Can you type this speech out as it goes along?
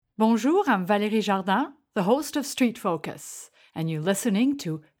Bonjour, I'm Valérie Jardin, the host of Street Focus, and you're listening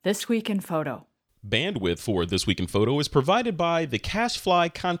to This Week in Photo. Bandwidth for This Week in Photo is provided by the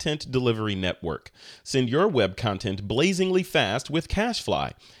CacheFly Content Delivery Network. Send your web content blazingly fast with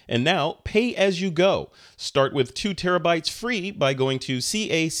CacheFly. And now, pay as you go. Start with 2 terabytes free by going to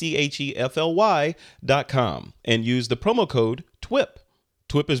CACHEFLY.com and use the promo code TWIP.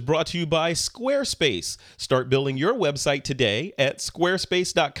 TWIP is brought to you by Squarespace. Start building your website today at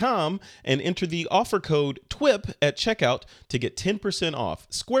squarespace.com and enter the offer code TWIP at checkout to get 10% off.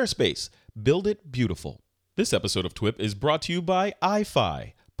 Squarespace. Build it beautiful. This episode of TWIP is brought to you by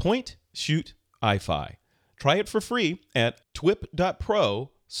iFi. Point, shoot, iFi. Try it for free at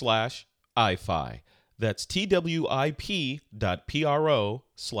twip.pro/iFi. That's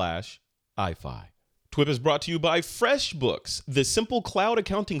twip.pro/iFi. TWIP is brought to you by FreshBooks, the simple cloud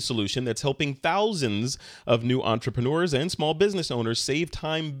accounting solution that's helping thousands of new entrepreneurs and small business owners save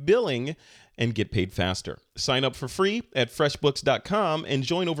time billing and get paid faster. Sign up for free at freshbooks.com and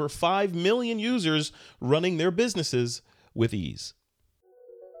join over 5 million users running their businesses with ease.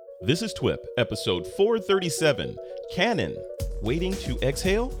 This is TWIP, episode 437, Canon, Waiting to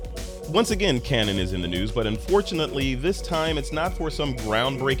Exhale? Once again, Canon is in the news, but unfortunately, this time it's not for some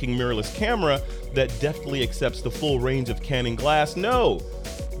groundbreaking mirrorless camera that deftly accepts the full range of Canon glass. No!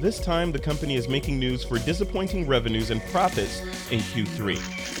 This time, the company is making news for disappointing revenues and profits in Q3.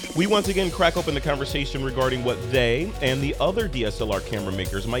 We once again crack open the conversation regarding what they and the other DSLR camera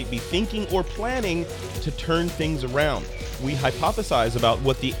makers might be thinking or planning to turn things around. We hypothesize about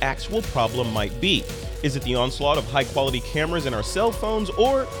what the actual problem might be. Is it the onslaught of high-quality cameras in our cell phones,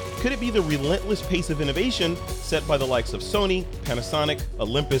 or could it be the relentless pace of innovation set by the likes of Sony, Panasonic,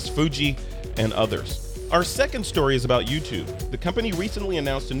 Olympus, Fuji, and others? Our second story is about YouTube. The company recently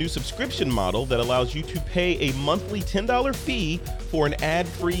announced a new subscription model that allows you to pay a monthly $10 fee for an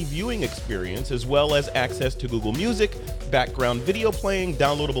ad-free viewing experience, as well as access to Google Music, background video playing,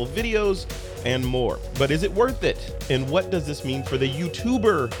 downloadable videos, and more. But is it worth it? And what does this mean for the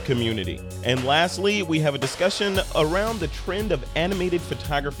YouTuber community? And lastly, we have a discussion around the trend of animated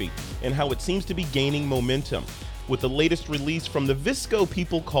photography and how it seems to be gaining momentum, with the latest release from the VSCO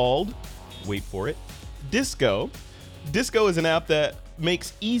people called, wait for it, DSCO. DSCO is an app that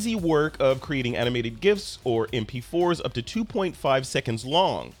makes easy work of creating animated GIFs or MP4s up to 2.5 seconds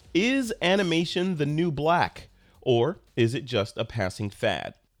long. Is animation the new black, or is it just a passing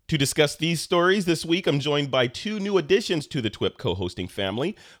fad? To discuss these stories this week, I'm joined by 2 new additions to the TWIP co-hosting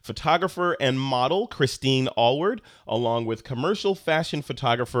family, photographer and model Christine Alward, along with commercial fashion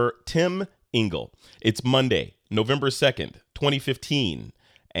photographer Tim Engle. It's Monday, November 2nd, 2015,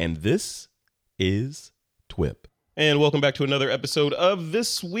 and this is TWIP. And welcome back to another episode of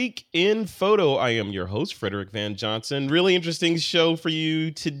This Week in Photo. I am your host, Frederick Van Johnson. Really interesting show for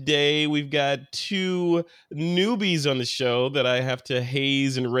you today. We've got 2 newbies on the show that I have to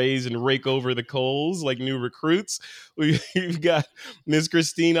haze and raise and rake over the coals like new recruits. We've got Ms.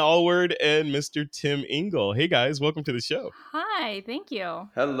 Christine Alward and Mr. Tim Engle. Hey guys, welcome to the show. Hi, thank you.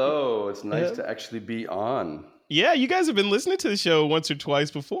 Hello, it's nice to actually be on. Yeah, you guys have been listening to the show once or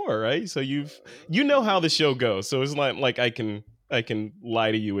twice before, right? So you know how the show goes. So it's not like I can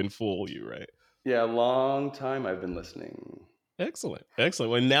lie to you and fool you, right? Yeah, a long time I've been listening. Excellent.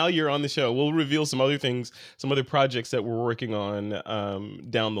 Well, now you're on the show. We'll reveal some other things, some other projects that we're working on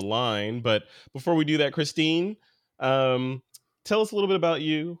down the line. But before we do that, Christine, tell us a little bit about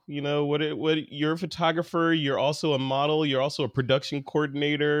you. You know, what you're a photographer, you're also a model, you're also a production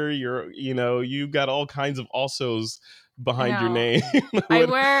coordinator, you've got all kinds of alsos behind your name. I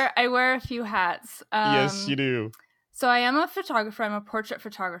wear a few hats. Yes, you do. So I am a photographer. I'm a portrait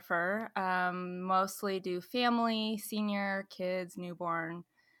photographer. Mostly do family, senior, kids, newborn.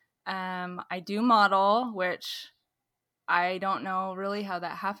 I do model, which I don't know really how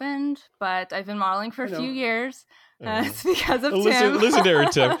that happened, but I've been modeling for a few years. It's because of Tim. Listen to her,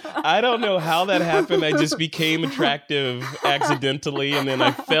 Tim. I don't know how that happened. I just became attractive accidentally, and then I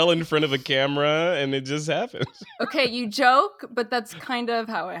fell in front of a camera, and it just happened. Okay, you joke, but that's kind of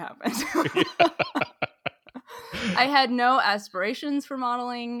how it happened. I had no aspirations for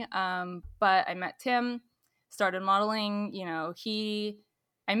modeling, but I met Tim, started modeling.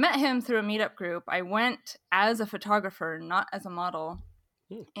 I met him through a meetup group. I went as a photographer, not as a model.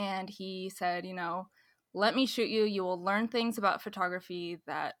 And he said, let me shoot you. You will learn things about photography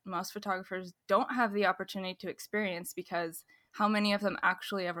that most photographers don't have the opportunity to experience, because how many of them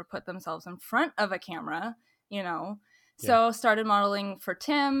actually ever put themselves in front of a camera, So started modeling for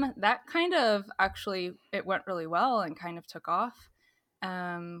Tim. That kind of actually, it went really well and kind of took off.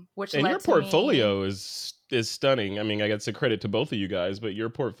 which And led your to portfolio me. is stunning. I mean, I got to credit to both of you guys, but your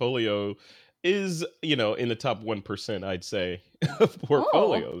portfolio is, in the top 1%, I'd say, of Oh,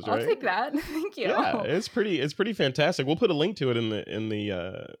 portfolios, I'll right? take that. Thank you. Yeah, it's pretty fantastic. We'll put a link to it in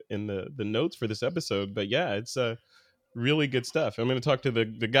the notes for this episode. But yeah, it's really good stuff. I'm going to talk to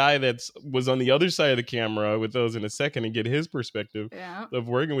the guy that was on the other side of the camera with those in a second and get his perspective Yeah. of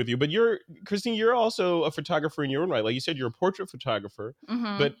working with you. But Christine, you're also a photographer in your own right. Like you said, you're a portrait photographer.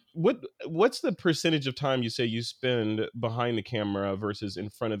 Mm-hmm. But what's the percentage of time you say you spend behind the camera versus in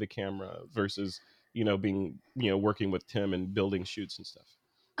front of the camera versus being working with Tim and building shoots and stuff?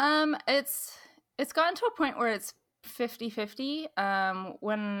 It's gotten to a point where it's 50-50.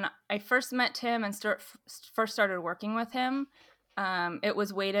 When I first met Tim and first started working with him, it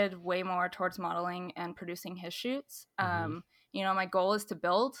was weighted way more towards modeling and producing his shoots. My goal is to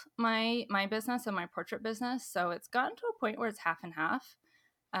build my business and my portrait business, so it's gotten to a point where it's half and half.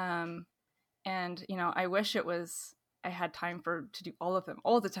 And I wish I had time to do all of them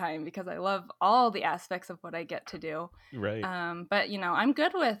all the time, because I love all the aspects of what I get to do. Right. But I'm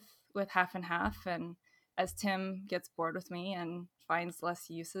good with half and half, and as Tim gets bored with me and finds less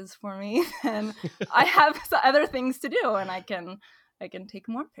uses for me, then I have other things to do, and I can take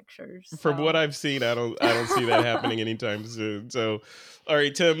more pictures. From what I've seen, I don't see that happening anytime soon. So, all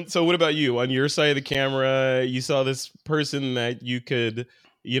right, Tim. So, what about you? On your side of the camera, you saw this person that you could,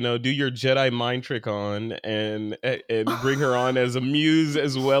 do your Jedi mind trick on and bring her on as a muse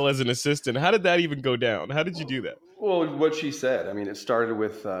as well as an assistant. How did that even go down? How did you do that? Well, what she said, I mean, it started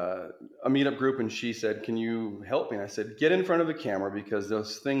with a meetup group, and she said, "Can you help me?" And I said, "Get in front of the camera, because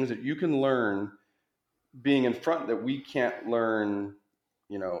those things that you can learn being in front that we can't learn,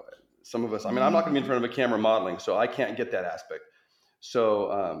 some of us, I mean, I'm not going to be in front of a camera modeling, so I can't get that aspect." So,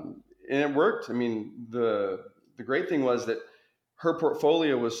 and it worked. I mean, the great thing was that her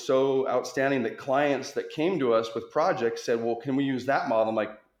portfolio was so outstanding that clients that came to us with projects said, "Well, can we use that model?" I'm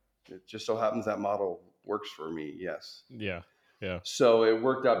like, "It just so happens that model works for me." Yes. Yeah. Yeah. So it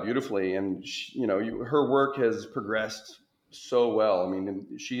worked out beautifully. And her work has progressed so well. I mean,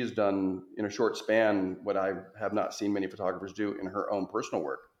 she has done in a short span what I have not seen many photographers do in her own personal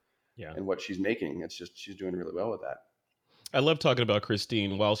work. Yeah. And what she's making, it's just, she's doing really well with that. I love talking about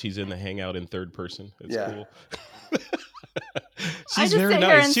Christine while she's in the Hangout in third person. It's cool. She's very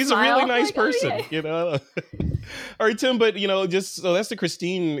nice. She's smile. A really nice person, All right, Tim, but just so that's the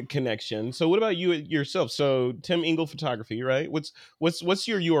Christine connection. So what about you yourself? So Tim Engle Photography, right? What's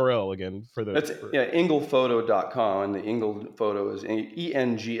your URL again for the? Englephoto.com, and the Engle photo is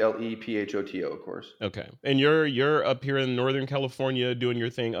ENGLEPHOTO, of course. Okay, and you're up here in Northern California doing your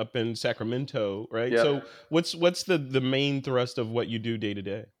thing up in Sacramento, right? Yep. So what's the main thrust of what you do day to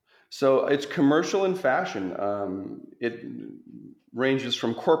day? So it's commercial and fashion. It ranges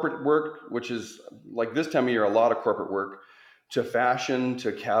from corporate work, which is like this time of year, a lot of corporate work, to fashion,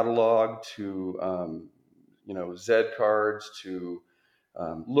 to catalog, to Z cards, to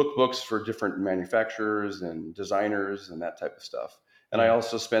lookbooks for different manufacturers and designers and that type of stuff. And I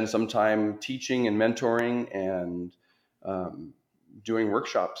also spend some time teaching and mentoring and doing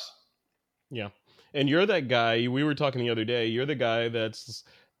workshops. Yeah. And you're that guy, we were talking the other day, you're the guy that's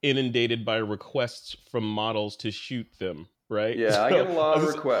inundated by requests from models to shoot them, right? Yeah, so, I get a lot of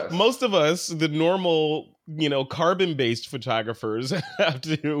requests. Most of us, the normal, carbon-based photographers have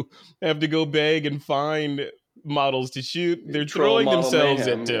to go beg and find models to shoot. They're throwing themselves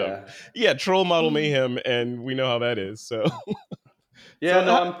at Tim. Yeah, troll model mayhem, and we know how that is. So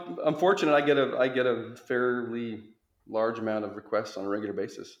I'm fortunate. I get a fairly large amount of requests on a regular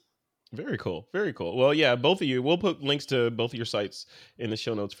basis. Very cool. Very cool. Well, yeah, both of you, we'll put links to both of your sites in the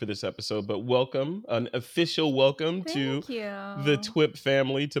show notes for this episode, but welcome, an official welcome to the TWIP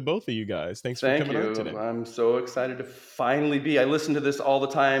family, to both of you guys. Thanks for coming on today. I'm so excited to finally be. I listen to this all the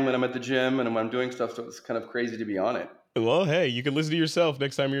time when I'm at the gym and when I'm doing stuff, so it's kind of crazy to be on it. Well, hey, you can listen to yourself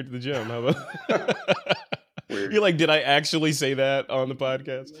next time you're at the gym. How about Weird. You're like, did I actually say that on the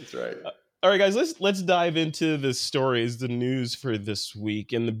podcast? That's right. All right, guys, let's dive into the stories, the news for this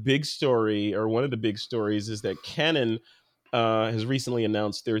week. And the big story, or one of the big stories, is that Canon has recently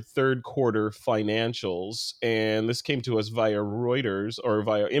announced their third quarter financials. And this came to us via Reuters, or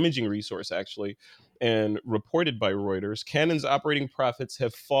via Imaging Resource, actually, and reported by Reuters. Canon's operating profits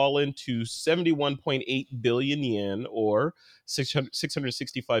have fallen to 71.8 billion yen, or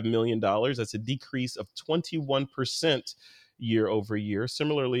 $665 million. That's a decrease of 21% year over year.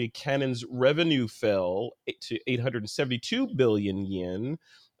 Similarly, Canon's revenue fell to 872 billion yen.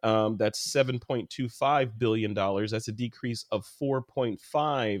 That's $7.25 billion. That's a decrease of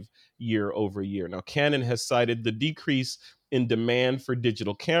 4.5 year over year. Now, Canon has cited the decrease in demand for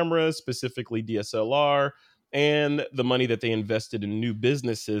digital cameras, specifically DSLR, and the money that they invested in new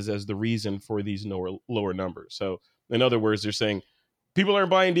businesses as the reason for these lower numbers. So, in other words, they're saying people aren't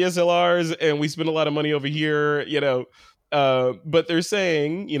buying DSLRs, and we spend a lot of money over here, but they're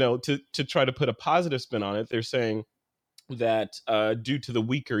saying, to try to put a positive spin on it, they're saying that due to the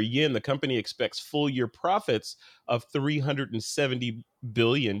weaker yen, the company expects full year profits of 370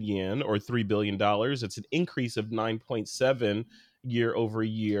 billion yen, or $3 billion. It's an increase of 9.7 year over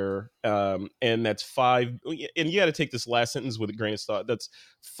year. And that's and you got to take this last sentence with a grain of salt. That's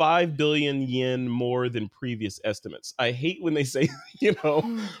 5 billion yen more than previous estimates. I hate when they say,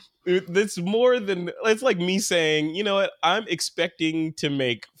 it's more than, it's like me saying, you know what, I'm expecting to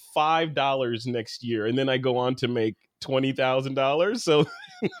make $5 next year, and then I go on to make $20,000. So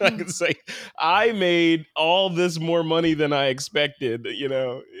I can say I made all this more money than I expected.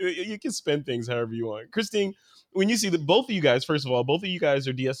 You can spend things however you want. Christine, when you see that both of you guys, first of all, both of you guys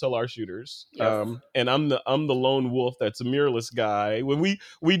are DSLR shooters, Yes. and I'm the lone wolf that's a mirrorless guy. When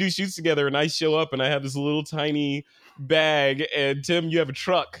we do shoots together, and I show up and I have this little tiny bag, and Tim, you have a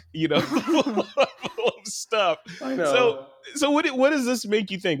truck, full of stuff. I know. So what does this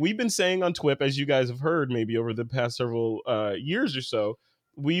make you think? We've been saying on TWIP, as you guys have heard, maybe over the past several years or so,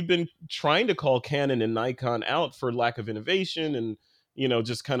 we've been trying to call Canon and Nikon out for lack of innovation and,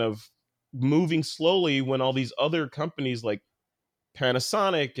 just kind of moving slowly when all these other companies like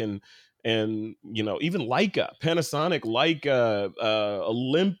Panasonic and even Panasonic, Leica,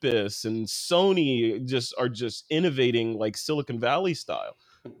 Olympus, and Sony are just innovating like Silicon Valley style.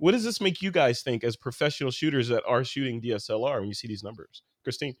 What does this make you guys think as professional shooters that are shooting DSLR when you see these numbers?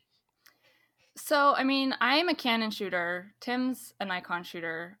 Christine? So, I mean, I'm a Canon shooter. Tim's a Nikon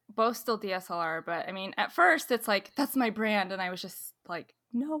shooter. Both still DSLR. But, I mean, at first, it's like, that's my brand. And I was just like,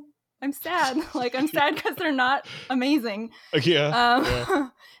 no, I'm sad. I'm sad because they're not amazing. Yeah.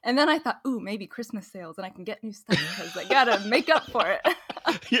 And then I thought, ooh, maybe Christmas sales and I can get new stuff because I got to make up for it.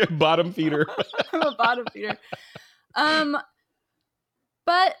 You're a bottom feeder. I'm a bottom feeder.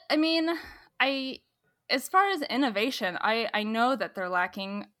 But I mean, as far as innovation, I know that they're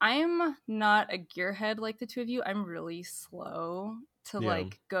lacking. I'm not a gearhead like the two of you. I'm really slow to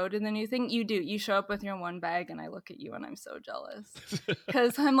go to the new thing. You show up with your one bag and I look at you and I'm so jealous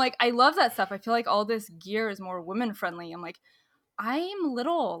because I'm like, I love that stuff. I feel like all this gear is more women friendly. I'm like, I'm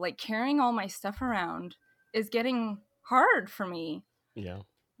little, like carrying all my stuff around is getting hard for me. Yeah.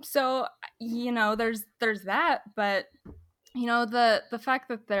 So, there's that, but the fact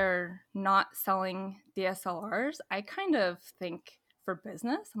that they're not selling DSLRs, I kind of think for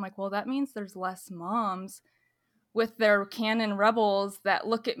business, I'm like, well, that means there's less moms with their Canon Rebels that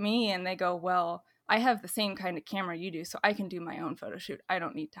look at me and they go, well, I have the same kind of camera you do, so I can do my own photo shoot. I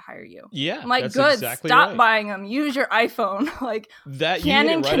don't need to hire you. Yeah, I'm like, that's good, exactly stop right. buying them. Use your iPhone. Like that, Canon you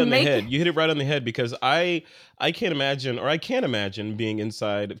hit it right can on make the head. You hit it right on the head because I can't imagine being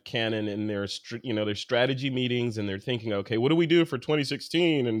inside of Canon and their their strategy meetings and they're thinking, okay, what do we do for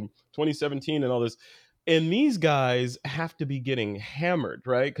 2016 and 2017 and all this? And these guys have to be getting hammered,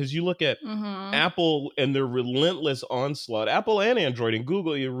 right? Because you look at Apple and their relentless onslaught, Apple and Android and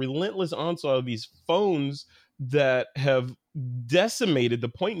Google, your relentless onslaught of these phones that have decimated the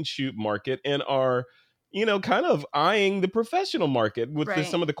point and shoot market and are, kind of eyeing the professional market with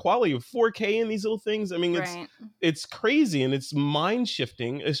some of the quality of 4K and these little things. I mean, it's crazy and it's mind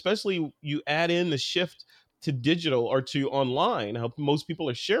shifting, especially you add in the shift to digital or to online, how most people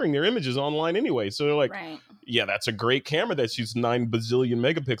are sharing their images online anyway. So they're like, yeah, that's a great camera that shoots 9 bazillion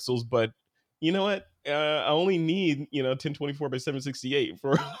megapixels, but you know what? I only need 1024 by 768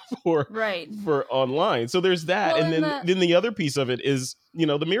 for online. So there's that, Well, and then the other piece of it is the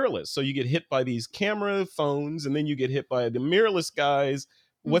mirrorless. So you get hit by these camera phones, and then you get hit by the mirrorless guys.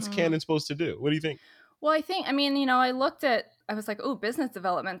 What's Canon supposed to do? What do you think? Well, I was like, oh, business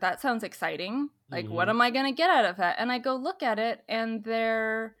development, that sounds exciting. Like, what am I going to get out of that? And I go look at it, and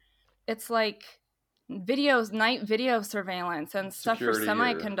it's like night video surveillance and stuff for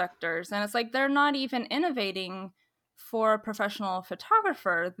semiconductors. And it's like, they're not even innovating for a professional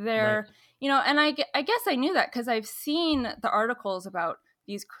photographer. They're, and I guess I knew that because I've seen the articles about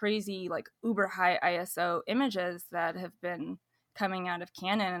these crazy, like uber high ISO images that have been coming out of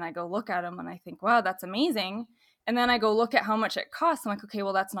Canon, and I go look at them and I think, wow, that's amazing. And then I go look at how much it costs. I'm like, okay,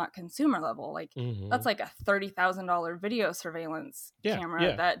 well, that's not consumer level. Like, that's like a $30,000 video surveillance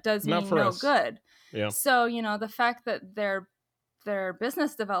camera that does me no good. Yeah. So, you know, the fact that their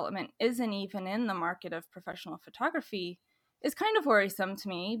business development isn't even in the market of professional photography is kind of worrisome to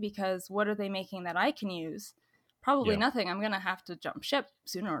me, because what are they making that I can use? Probably nothing. I'm going to have to jump ship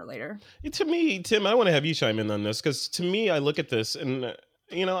sooner or later. To me, Tim, I want to have you chime in on this, because to me, I look at this and,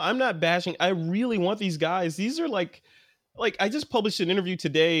 you know, I'm not bashing. I really want these guys. These are like I just published an interview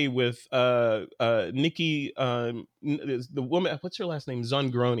today with Nikki, the woman, what's her last name?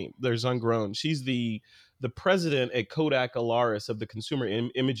 Zongroni. There's Zongrone. She's the president at Kodak Alaris of the Consumer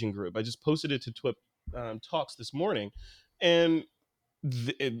Imaging Group. I just posted it to TWIP Talks this morning. And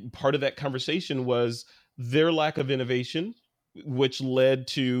part of that conversation was their lack of innovation, which led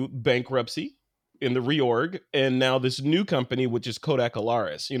to bankruptcy in the reorg, and now this new company, which is Kodak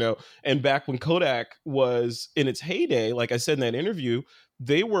Alaris, you know. And back when Kodak was in its heyday, like I said in that interview,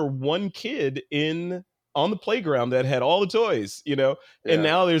 they were one kid on the playground that had all the toys, you know. And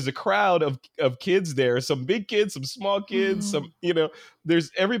now there's a crowd of kids there, some big kids, some small kids, some, you know,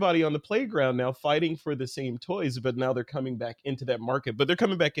 there's everybody on the playground now fighting for the same toys, but now they're coming back into that market, but they're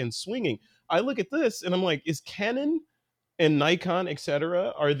coming back in swinging. I look at this and I'm like, is Canon and Nikon,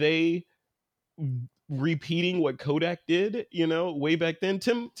 etc., are they repeating what Kodak did, you know, way back then?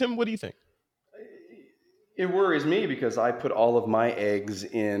 Tim, what do you think? It worries me because I put all of my eggs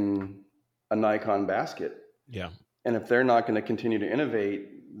in a Nikon basket. Yeah. And if they're not going to continue to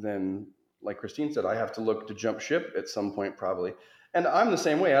innovate, then like Christine said, I have to look to jump ship at some point probably. And I'm the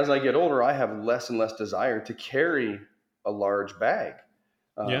same way. As I get older, I have less and less desire to carry a large bag.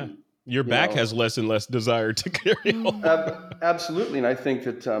 Your back has less and less desire to carry. Absolutely. And I think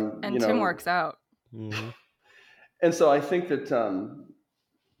that, and Tim works out. Mm-hmm. And so I think that,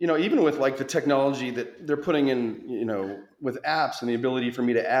 you know, even with like the technology that they're putting in, you know, with apps and the ability for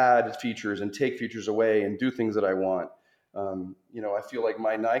me to add features and take features away and do things that I want, you know, I feel like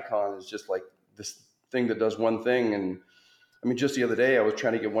my Nikon is just like this thing that does one thing. And I mean, just the other day I was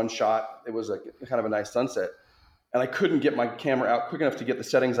trying to get one shot. It was like kind of a nice sunset, and I couldn't get my camera out quick enough to get the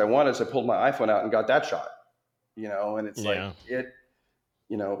settings I wanted. So I pulled my iPhone out and got that shot, you know. And it's like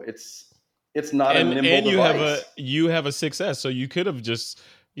you know, it's not a nimble device. You have a 6S, so you could have just,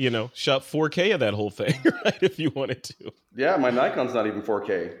 you know, shot 4K of that whole thing, right? If you wanted to. Yeah, my Nikon's not even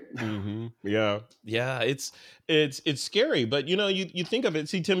 4K. Mm-hmm. Yeah. It's scary, but you know, you think of it.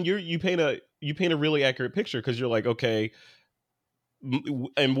 See, Tim, you paint a really accurate picture, because you're like, okay,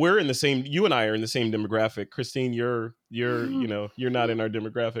 and we're in the same. You and I are in the same demographic. Christine, you're you know, you're not in our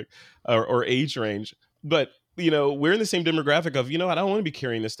demographic or age range, but you know, we're in the same demographic of, you know, I don't want to be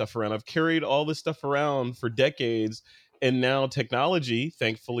carrying this stuff around. I've carried all this stuff around for decades. And now technology,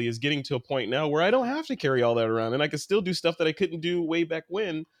 thankfully, is getting to a point now where I don't have to carry all that around, and I can still do stuff that I couldn't do way back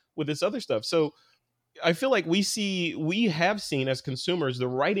when with this other stuff. So I feel like we have seen as consumers the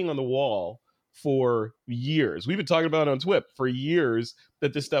writing on the wall for years. We've been talking about it on TWIP for years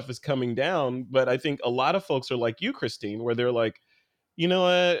that this stuff is coming down. But I think a lot of folks are like you, Christine, where they're like, you know,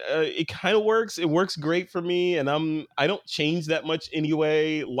 it kind of works. It works great for me, and I don't change that much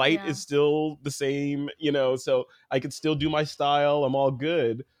anyway. Light is still the same, you know, so I can still do my style. I'm all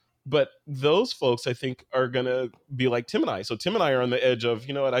good. But those folks, I think, are gonna be like Tim and I. So Tim and I are on the edge of,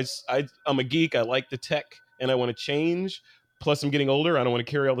 you know what, I'm a geek. I like the tech, and I want to change. Plus, I'm getting older. I don't want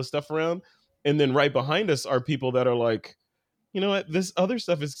to carry all this stuff around. And then right behind us are people that are like, you know what, this other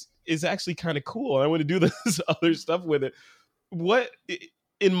stuff is actually kind of cool. I want to do this other stuff with it. What,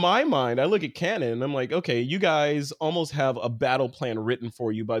 in my mind, I look at Canon and I'm like, okay, you guys almost have a battle plan written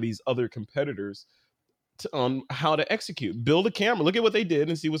for you by these other competitors on how to execute. Build a camera, look at what they did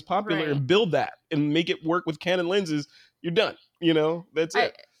and see what's popular, and build that and make it work with Canon lenses. You're done. You know, that's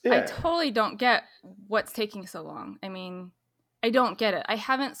it. I totally don't get what's taking so long. I mean, I don't get it. I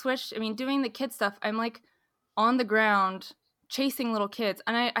haven't switched. I mean, doing the kid stuff, I'm like on the ground chasing little kids,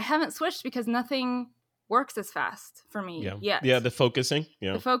 and I haven't switched because nothing works as fast for me yet. Yeah, the focusing.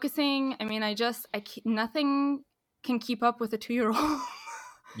 I mean, nothing can keep up with a 2-year-old.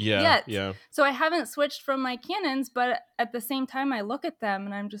 Yeah. So I haven't switched from my Canons, but at the same time, I look at them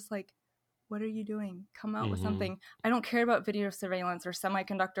and I'm just like, what are you doing? Come out with something. I don't care about video surveillance or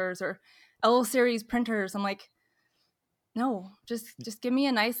semiconductors or L series printers. I'm like, no, just give me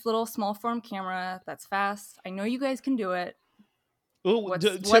a nice little small form camera that's fast. I know you guys can do it. Well, what's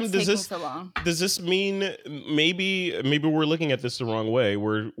Tim, taking so long? Does this mean maybe we're looking at this the wrong way?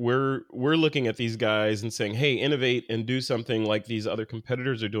 We're looking at these guys and saying, "Hey, innovate and do something like these other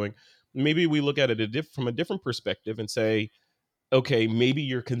competitors are doing." Maybe we look at it from a different perspective and say, okay, maybe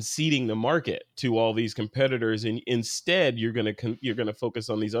you're conceding the market to all these competitors, and instead you're gonna focus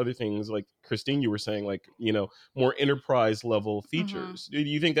on these other things, like Christine, you were saying, like, more enterprise level features. Do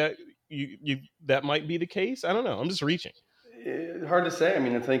you think that you that might be the case? I don't know. I'm just reaching. Hard to say. I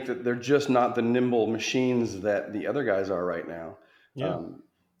mean, I think that they're just not the nimble machines that the other guys are right now. Yeah.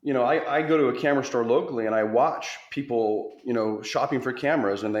 I go to a camera store locally and I watch people, shopping for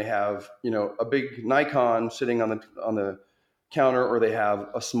cameras, and they have, a big Nikon sitting on the counter, or they have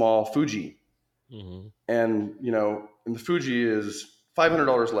a small Fuji. Mm-hmm. And, and the Fuji is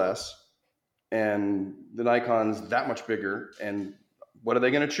 $500 less, and the Nikon's that much bigger. And what are they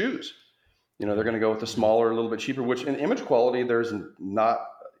going to choose? They're going to go with the smaller, a little bit cheaper, which in image quality,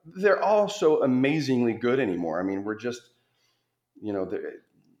 they're all so amazingly good anymore. I mean, we're just,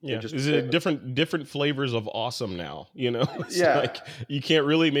 Is it different flavors of awesome now? It's yeah. like you can't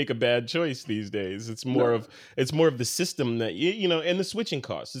really make a bad choice these days. It's more of the system that and the switching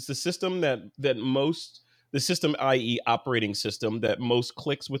costs. It's the system i.e. operating system, that most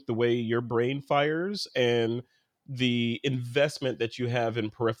clicks with the way your brain fires, and the investment that you have in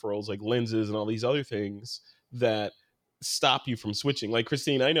peripherals like lenses and all these other things that stop you from switching. Like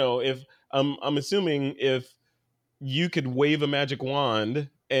Christine, I know if I'm assuming if you could wave a magic wand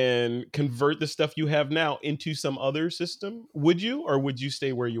and convert the stuff you have now into some other system, would you, or would you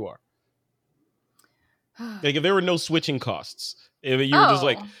stay where you are? Like if there were no switching costs, if you were just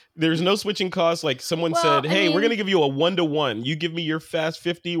like, there's no switching costs, like someone said, hey, we're going to give you a 1-to-1. You give me your Fast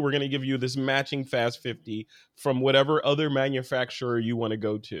 50, we're going to give you this matching Fast 50 from whatever other manufacturer you want to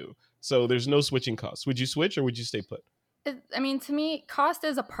go to. So there's no switching costs. Would you switch, or would you stay put? To me, cost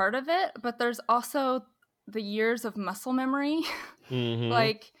is a part of it, but there's also the years of muscle memory. Mm-hmm.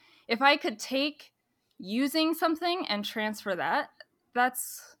 Like if I could take using something and transfer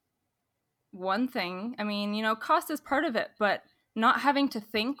that's one thing. I mean, cost is part of it, but not having to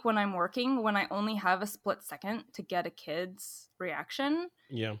think when I'm working, when I only have a split second to get a kid's reaction.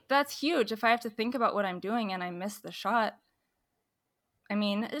 Yeah. That's huge. If I have to think about what I'm doing and I miss the shot, I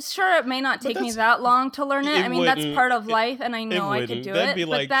mean, sure, it may not take me that long to learn it. I mean, that's part of life, and I know I could do That'd it. Be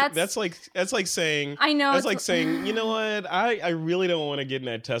like, that's like saying, I know, that's like saying, you know what? I really don't want to get in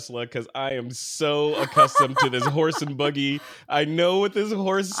that Tesla because I am so accustomed to this horse and buggy. I know what this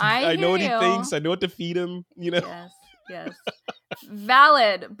horse. I know what he thinks. I know what to feed him. Yes,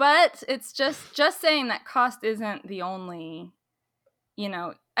 valid. But it's just saying that cost isn't the only.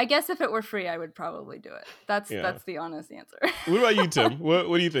 I guess if it were free, I would probably do it. That's the honest answer. What about you, Tim? What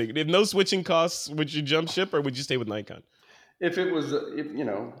do you think? If no switching costs, would you jump ship, or would you stay with Nikon? If it was,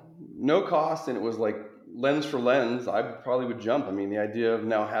 no cost and it was like lens for lens, I probably would jump. I mean, the idea of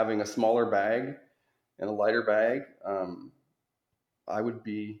now having a smaller bag and a lighter bag, I would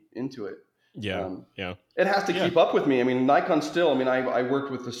be into it. Yeah, It has to keep up with me. I mean, Nikon still. I mean, I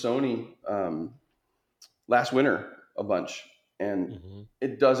worked with the Sony last winter a bunch. And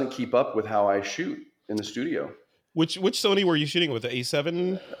it doesn't keep up with how I shoot in the studio. Which Sony were you shooting with? The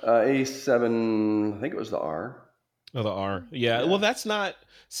A7? A7, I think it was the R. Oh, the R. Yeah. Well, that's not...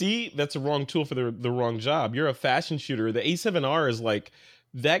 See, that's a wrong tool for the wrong job. You're a fashion shooter. The A7R is like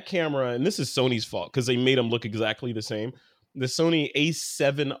that camera, and this is Sony's fault because they made them look exactly the same. The Sony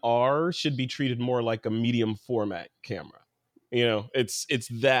A7R should be treated more like a medium format camera. It's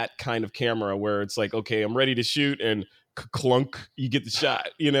that kind of camera where it's like, okay, I'm ready to shoot, and clunk, you get the shot.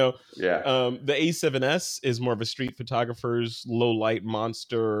 The A7S is more of a street photographer's low light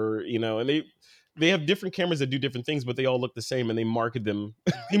monster. And they have different cameras that do different things, but they all look the same, and they marketed them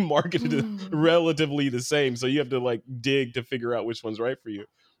relatively the same. So you have to like dig to figure out which one's right for you.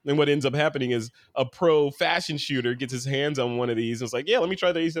 And what ends up happening is a pro fashion shooter gets his hands on one of these and it's like, yeah, let me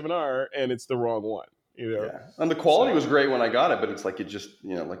try the A7R, and it's the wrong one. Yeah, and the quality was great when I got it, but it's like it just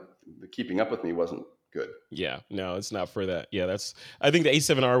like the keeping up with me wasn't good. Yeah, no, it's not for that. Yeah, I think the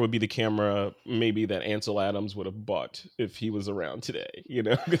A7R would be the camera maybe that Ansel Adams would have bought if he was around today,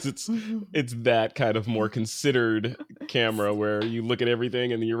 because it's that kind of more considered camera where you look at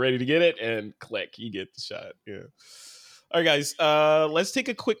everything and then you're ready to get it and click, you get the shot. Yeah. All right, guys, let's take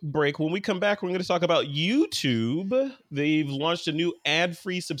a quick break. When we come back, we're going to talk about YouTube. They've launched a new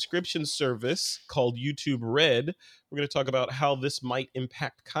ad-free subscription service called YouTube Red. We're going to talk about how this might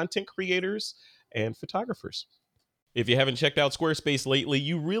impact content creators and photographers. If you haven't checked out Squarespace lately,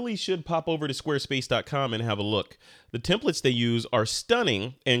 you really should pop over to squarespace.com and have a look. The templates they use are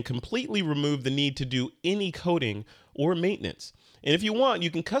stunning and completely remove the need to do any coding or maintenance. And if you want,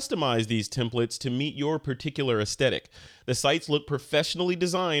 you can customize these templates to meet your particular aesthetic. The sites look professionally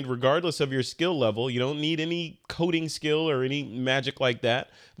designed regardless of your skill level. You don't need any coding skill or any magic like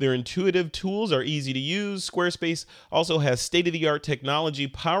that. Their intuitive tools are easy to use. Squarespace also has state-of-the-art technology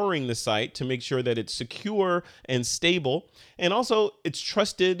powering the site to make sure that it's secure and stable. And also, it's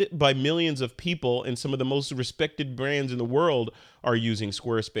trusted by millions of people, and some of the most respected brands in the world are using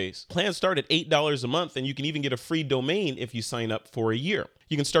Squarespace. Plans start at $8 a month, and you can even get a free domain if you sign up for a year.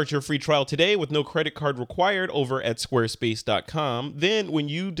 You can start your free trial today with no credit card required over at squarespace.com. Then, when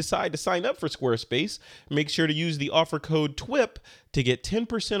you decide to sign up for Squarespace, make sure to use the offer code TWIP to get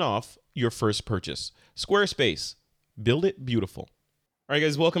 10% off your first purchase. Squarespace, build it beautiful. All right,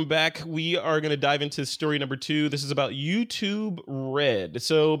 guys, welcome back. We are going to dive into story number 2. This is about YouTube Red.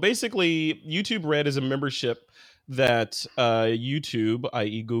 So basically, YouTube Red is a membership that YouTube,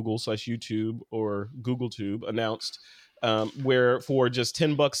 i.e. Google/YouTube or GoogleTube, announced, where for just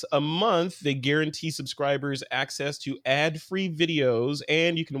 $10 a month, they guarantee subscribers access to ad-free videos,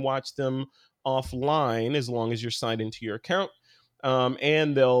 and you can watch them offline as long as you're signed into your account.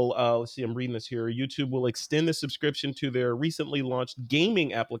 And they'll, let's see, I'm reading this here. YouTube will extend the subscription to their recently launched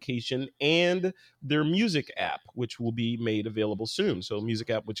gaming application and their music app, which will be made available soon. So a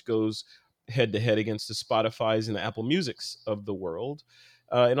music app which goes head to head against the Spotify's and the Apple Musics of the world.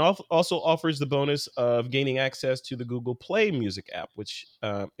 And also offers the bonus of gaining access to the Google Play Music app, which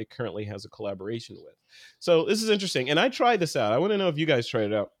it currently has a collaboration with. So this is interesting. And I tried this out. I want to know if you guys tried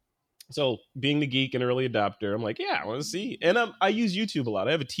it out. So being the geek and early adopter, I'm like, yeah, I want to see. And I use YouTube a lot.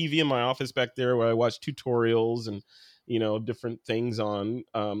 I have a TV in my office back there where I watch tutorials and, different things on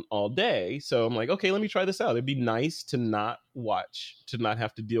all day. So I'm like, okay, let me try this out. It'd be nice to not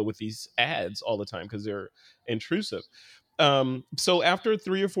have to deal with these ads all the time because they're intrusive. So after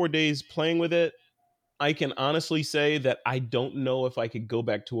 3 or 4 days playing with it, I can honestly say that I don't know if I could go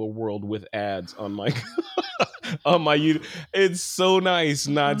back to a world with ads on my on my YouTube. It's so nice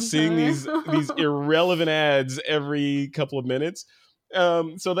not seeing these irrelevant ads every couple of minutes.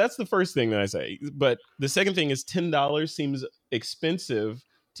 So that's the first thing that I say. But the second thing is $10 seems expensive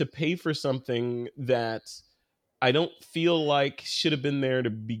to pay for something that I don't feel like should have been there to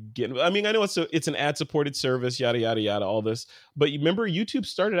begin with. I mean, I know it's an ad-supported service, yada, yada, yada, all this. But you remember YouTube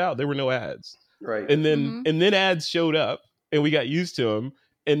started out, there were no ads. Right. And then ads showed up and we got used to them.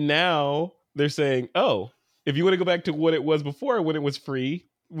 And now they're saying, oh, if you want to go back to what it was before when it was free,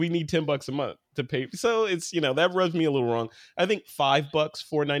 we need $10 a month to pay. So it's, that rubs me a little wrong. I think $5,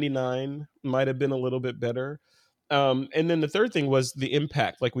 $4.99 might have been a little bit better. And then the third thing was the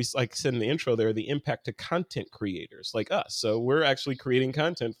impact, like said in the intro there, the impact to content creators like us. So we're actually creating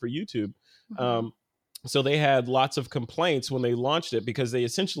content for YouTube. So they had lots of complaints when they launched it because they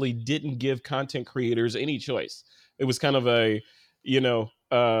essentially didn't give content creators any choice. It was kind of a,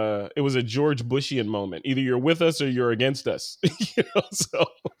 it was a George Bushian moment. Either you're with us or you're against us. So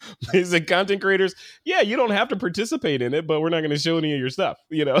they said content creators, yeah, you don't have to participate in it, but we're not going to show any of your stuff.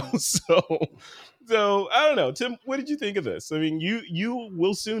 So I don't know, Tim. What did you think of this? I mean, you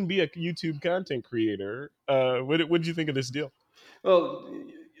will soon be a YouTube content creator. What did you think of this deal? Well,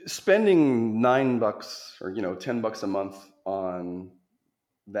 spending $9 or $10 a month on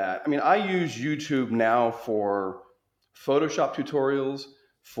that. I mean, I use YouTube now for Photoshop tutorials,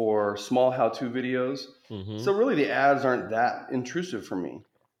 for small how-to videos. So really the ads aren't that intrusive for me.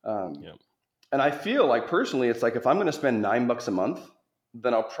 And I feel like personally, it's like if I'm going to spend $9 a month,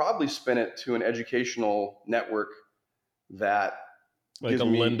 then I'll probably spend it to an educational network that like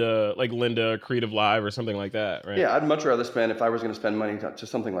Linda Creative Live or something like that, right? Yeah, I'd much rather spend, if I was going to spend money to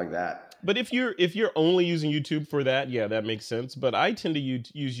something like that. But if you're only using YouTube for that, yeah, that makes sense. But I tend to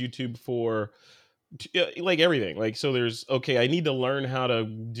use YouTube for like everything. Like, so I need to learn how to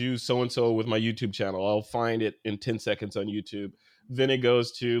do so-and-so with my YouTube channel. I'll find it in 10 seconds on YouTube. Then it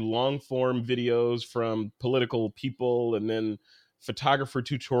goes to long form videos from political people, and then photographer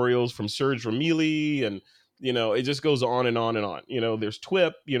tutorials from Serge Ramili, and it just goes on and on and on. There's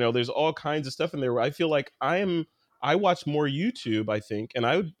TWIP, there's all kinds of stuff in there where I feel like I watch more YouTube, I think, and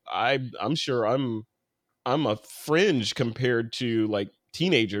I'm sure I'm a fringe compared to like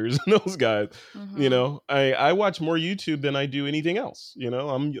teenagers and those guys. I watch more YouTube than I do anything else.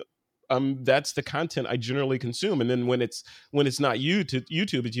 That's the content I generally consume. And then when it's not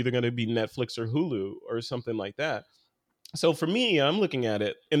YouTube, it's either going to be Netflix or Hulu or something like that. So for me, I'm looking at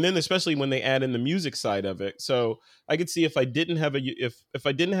it, and then especially when they add in the music side of it. So I could see if I didn't have if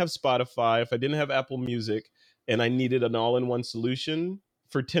I didn't have Spotify, if I didn't have Apple Music, and I needed an all-in-one solution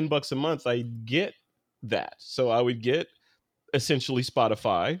for $10 a month, I'd get that. So I would get essentially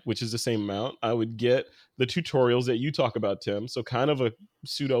Spotify, which is the same amount. I would get the tutorials that you talk about, Tim. So kind of a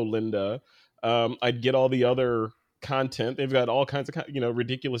pseudo Linda. I'd get all the other content. They've got all kinds of,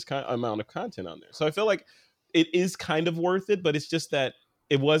 ridiculous amount of content on there. So I feel like it is kind of worth it, but it's just that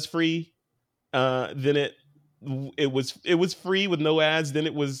it was free. Then it was free with no ads. Then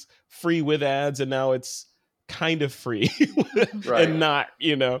it was free with ads, and now it's kind of free Right. and not.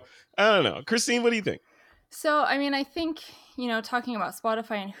 I don't know. Christine, what do you think? So, I mean, I think, talking about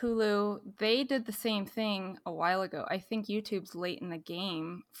Spotify and Hulu, they did the same thing a while ago. I think YouTube's late in the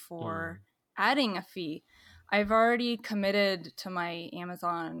game for adding a fee. I've already committed to my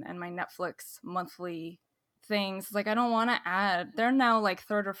Amazon and my Netflix monthly things. Like, I don't want to add. They're now like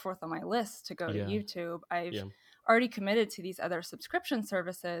third or fourth on my list to go to YouTube. I've already committed to these other subscription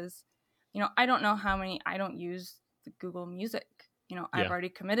services. I don't know how many. I don't use the Google Music. I've already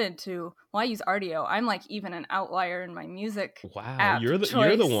committed to. Well, I use Rdio. I'm like even an outlier in my music. Wow, app you're the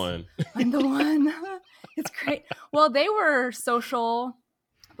one. I'm the one. It's great. Well, they were social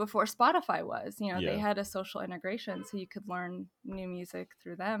before Spotify was. They had a social integration, so you could learn new music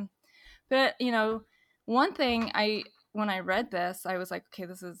through them. But one thing when I read this, I was like, okay,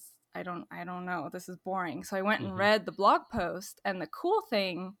 this is I don't know, this is boring. So I went and read the blog post, and the cool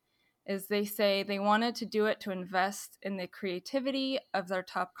thing is they say they wanted to do it to invest in the creativity of their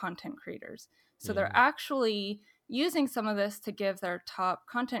top content creators. So they're actually using some of this to give their top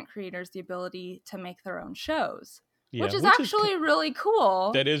content creators the ability to make their own shows, which is actually really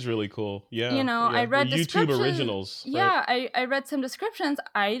cool. That is really cool. Yeah. I read YouTube originals. Yeah, right? I read some descriptions.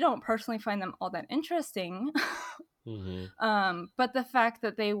 I don't personally find them all that interesting. But the fact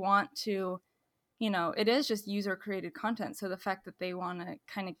that they want to, it is just user created content. So the fact that they want to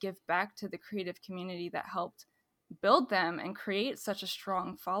kind of give back to the creative community that helped build them and create such a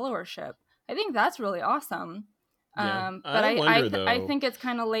strong followership, I think that's really awesome. Yeah. But I think it's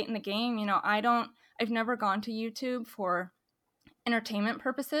kind of late in the game. I've never gone to YouTube for entertainment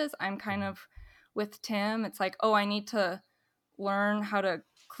purposes. I'm kind of with Tim. It's like, I need to learn how to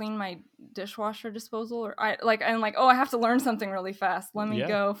clean my dishwasher disposal, or I have to learn something really fast. Let me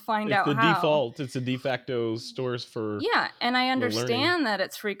go find out how. It's a de facto source for and I understand that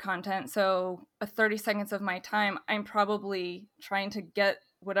it's free content, so 30 seconds of my time I'm probably trying to get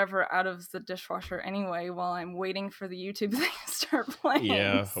whatever out of the dishwasher anyway while I'm waiting for the YouTube thing to start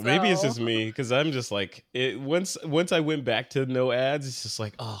playing. Maybe it's just me, because I'm just like once I went back to no ads, it's just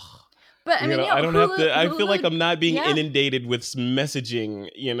like but I mean, I don't have to. I feel like I'm not being yeah. inundated with messaging,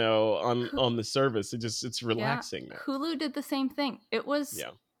 on the service. It's relaxing. Yeah. Hulu did the same thing. It was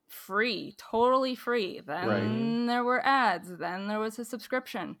free, totally free. Then there were ads. Then there was a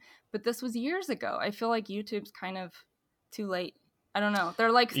subscription. But this was years ago. I feel like YouTube's kind of too late. I don't know.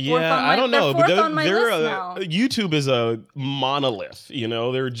 They're like fourth on my, I don't know. They're fourth on my list now. YouTube is a monolith. They're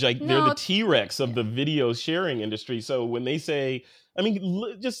they're the T-Rex of the video sharing industry. So when they say, I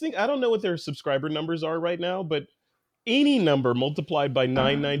mean, just think, I don't know what their subscriber numbers are right now, but any number multiplied by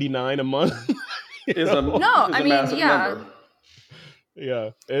 $9.99 a month is a massive number.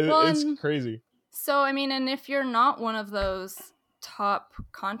 Yeah, it's crazy. So, I mean, and if you're not one of those top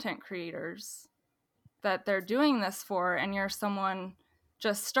content creators that they're doing this for, and you're someone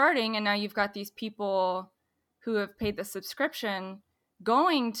just starting, and now you've got these people who have paid the subscription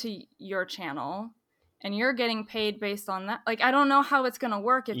going to your channel, and you're getting paid based on that. Like, I don't know how it's going to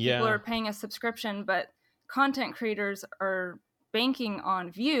work if people are paying a subscription, but content creators are banking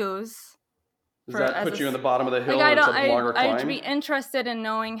on views. Does that put you in the bottom of the hill and it's a longer climb? I'd be interested in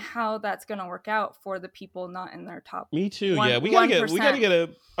knowing how that's going to work out for the people not in their top. Me too. We gotta get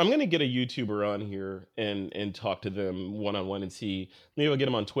I'm going to get a YouTuber on here and talk to them one-on-one and see, maybe I'll get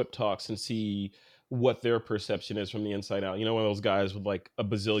them on Twip Talks and see what their perception is from the inside out. One of those guys with like a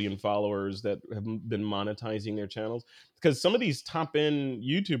bazillion followers that have been monetizing their channels, because some of these top end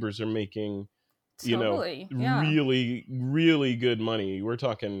YouTubers are making really, really good money. We're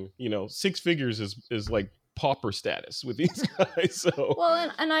talking, 6 figures is like pauper status with these guys. So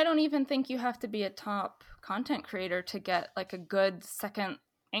and I don't even think you have to be a top content creator to get like a good second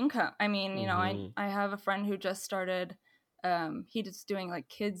income. I mean, I have a friend who just started. He's doing like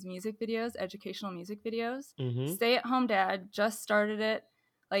kids music videos, educational music videos. Stay-at-home dad, just started it,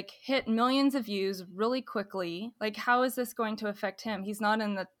 like hit millions of views really quickly. Like, how is this going to affect him? He's not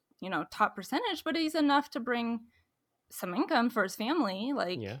in the top percentage, but he's enough to bring some income for his family.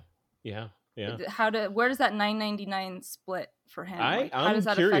 Like, yeah. Where does that $9.99 split for him? How does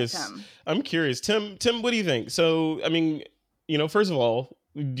that curious. affect him? I'm curious. Tim, what do you think? So, I mean, first of all,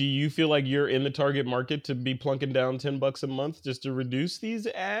 do you feel like you're in the target market to be plunking down $10 a month just to reduce these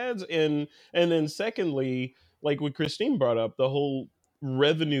ads? And then secondly, like what Christine brought up, the whole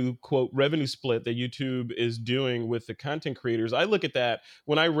revenue split that YouTube is doing with the content creators. I look at that.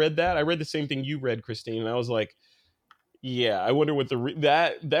 When I read the same thing you read, Christine, and I was like, I wonder what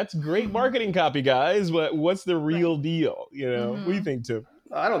that's great marketing copy, guys. But what's the real deal? What do you think, Tim?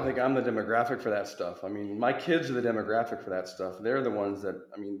 I don't think I'm the demographic for that stuff. I mean, my kids are the demographic for that stuff. They're the ones that,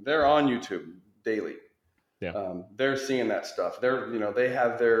 I mean, they're on YouTube daily. Yeah. They're seeing that stuff. They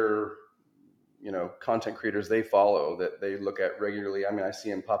have their, content creators they follow that they look at regularly. I mean, I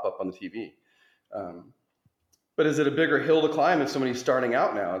see them pop up on the TV. But is it a bigger hill to climb if somebody's starting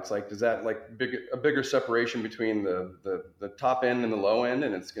out now? It's like, does that like a bigger separation between the top end and the low end,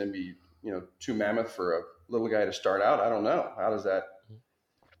 and it's going to be, too mammoth for a little guy to start out? I don't know. How does that?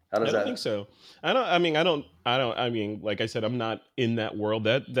 I don't think so. I mean, like I said, I'm not in that world.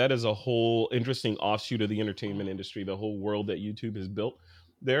 That is a whole interesting offshoot of the entertainment industry, the whole world that YouTube has built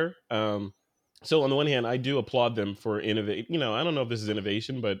there. So on the one hand, I do applaud them for innovate. I don't know if this is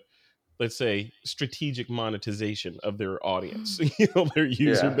innovation, but let's say strategic monetization of their audience, their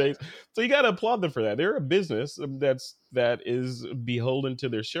user base. So you got to applaud them for that. They're a business that is beholden to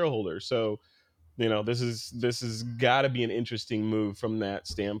their shareholders. So, this is got to be an interesting move from that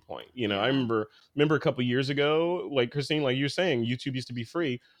standpoint. I remember a couple years ago, like Christine, like you're saying, YouTube used to be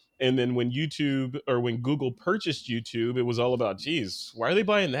free. And then when Google purchased YouTube, it was all about, geez, why are they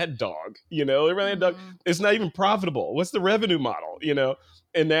buying that dog? They're buying that dog. It's not even profitable. What's the revenue model?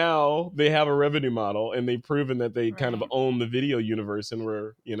 And now they have a revenue model, and they've proven that they kind of own the video universe. And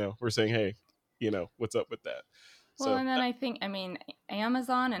we're saying, hey, what's up with that? Well, and then I think,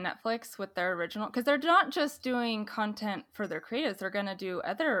 Amazon and Netflix with their original, because they're not just doing content for their creators, they're going to do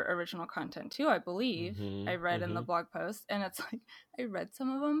other original content too, I believe. I read in the blog post, and it's like, I read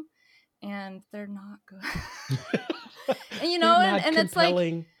some of them, and they're not good. and it's like,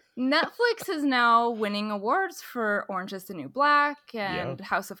 Netflix is now winning awards for Orange is the New Black and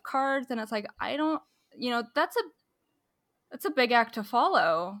House of Cards, and it's like, that's a big act to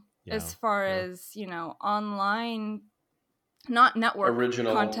follow. As far as, online, not network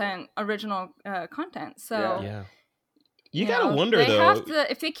original content. So you gotta wonder they though, have to,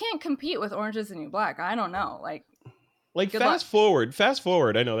 if they can't compete with Orange is the New Black, I don't know. Like fast forward.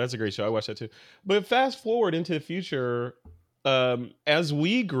 I know that's a great show. I watched that too. But fast forward into the future, as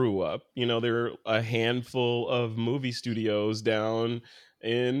we grew up, there were a handful of movie studios down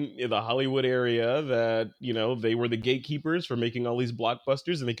in the Hollywood area that, they were the gatekeepers for making all these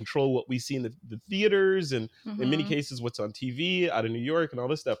blockbusters, and they control what we see in the theaters, and in many cases what's on TV out of New York and all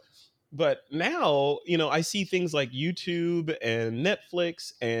this stuff. But now, I see things like YouTube and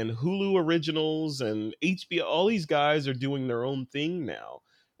Netflix and Hulu Originals and HBO. All these guys are doing their own thing now.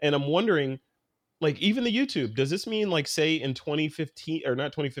 And I'm wondering, like, even the YouTube, does this mean, like, say in 2015, or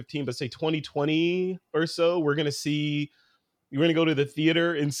not 2015, but say 2020 or so, we're going to go to the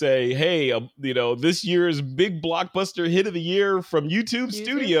theater and say, hey, this year's big blockbuster hit of the year from YouTube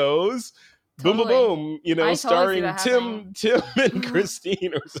Studios. Totally. Boom, boom, boom, starring Tim and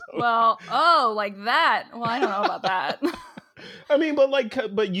Christine or something. Well, like that. Well, I don't know about that. I mean,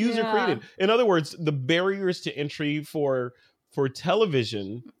 but user created. In other words, the barriers to entry for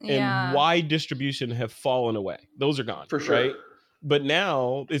television and wide distribution have fallen away. Those are gone. For sure. Right? But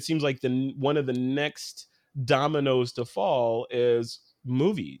now it seems like one of the next dominoes to fall is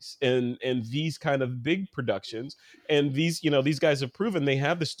movies and these kind of big productions, and these guys have proven they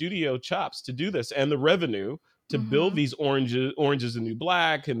have the studio chops to do this and the revenue to build these Orange is the New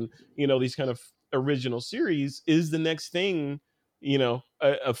Black and these kind of original series. Is the next thing,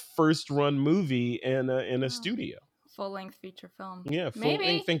 a first run movie in a studio, full-length feature film.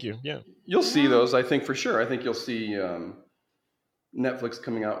 Maybe. Thank you. You'll see those, I think, for sure. I think you'll see Netflix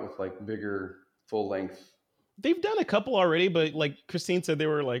coming out with like bigger full-length. They've done a couple already, but like Christine said, they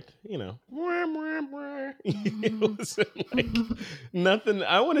were like, it wasn't like nothing.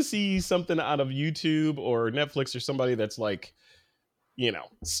 I want to see something out of YouTube or Netflix or somebody that's like,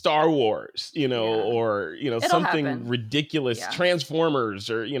 Star Wars, or, something happen. Ridiculous, Transformers,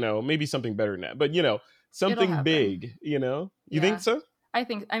 or, maybe something better than that. But, something big, You think so? I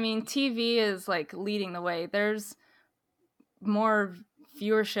think, TV is like leading the way. There's more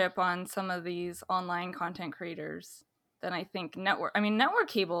viewership on some of these online content creators than I think network. Network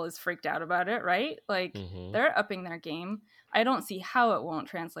cable is freaked out about it, right? Like they're upping their game. I don't see how it won't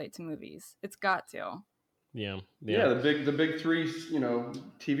translate to movies. It's got to. Yeah. The big three,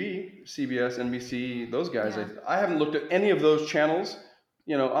 TV, CBS, NBC, those guys. I haven't looked at any of those channels.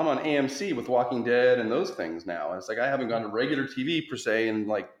 I'm on AMC with Walking Dead and those things now. And it's like I haven't gone to regular TV per se in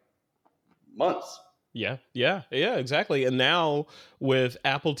like months. Yeah, exactly. And now with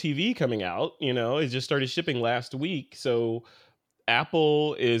Apple TV coming out, it just started shipping last week. So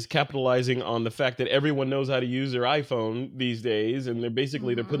Apple is capitalizing on the fact that everyone knows how to use their iPhone these days. And they're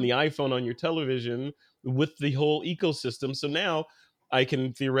putting the iPhone on your television with the whole ecosystem. So now I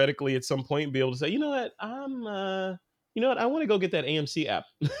can theoretically at some point be able to say, you know what, you know what? I want to go get that AMC app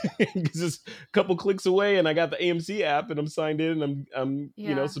because it's a couple clicks away, and I got the AMC app, and I'm signed in, and I'm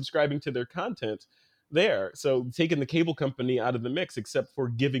Yeah. subscribing to their content there. So taking the cable company out of the mix, except for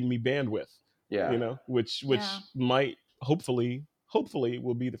giving me bandwidth, Yeah. which Yeah. might hopefully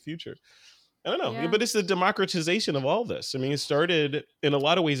will be the future. I don't know, Yeah. but it's the democratization of all this. I mean, it started in a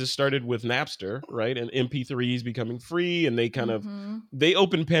lot of ways. It started with Napster, right, and MP3s becoming free, and they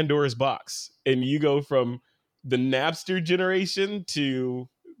opened Pandora's box, and you go from the Napster generation to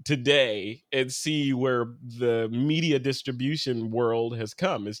today and see where the media distribution world has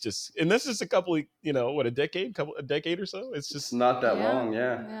come. It's just, and that's just a couple of, a decade or so. It's It's just, not that Yeah. long.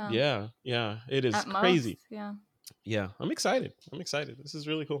 Yeah. yeah, it is At crazy. most, yeah. Yeah, I'm excited. This is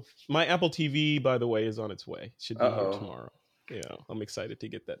really cool. My Apple TV, by the way, is on its way. It should be here tomorrow. Yeah, I'm excited to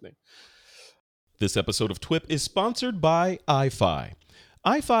get that thing. This episode of TWIP is sponsored by iFi.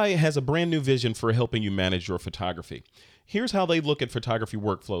 iFi has a brand new vision for helping you manage your photography. Here's how they look at photography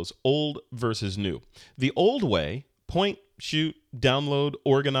workflows, old versus new. The old way: point, shoot, download,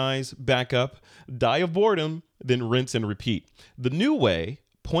 organize, backup, die of boredom, then rinse and repeat. The new way: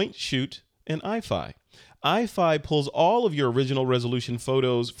 point, shoot, and iFi. iFi pulls all of your original resolution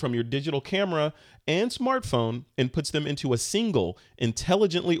photos from your digital camera and smartphone and puts them into a single,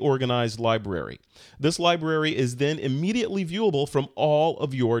 intelligently organized library. This library is then immediately viewable from all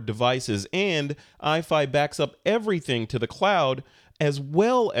of your devices, and iFi backs up everything to the cloud as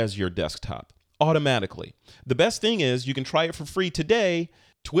well as your desktop automatically. The best thing is you can try it for free today,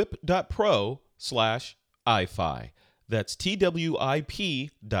 twip.pro/iFi. That's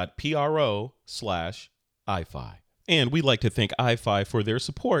twip.pro/iFi. And we'd like to thank iFi for their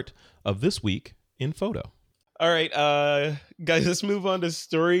support of This Week in Photo. All right, guys, let's move on to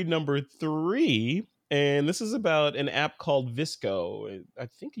story number 3. And this is about an app called VSCO. I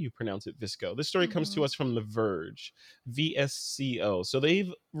think you pronounce it VSCO. This story comes to us from The Verge, VSCO. So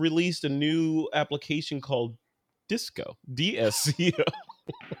they've released a new application called DSCO, DSCO.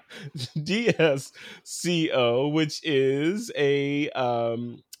 DSCO, which is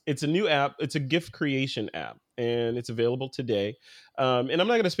it's a new app. It's a gift creation app, and it's available today. And I'm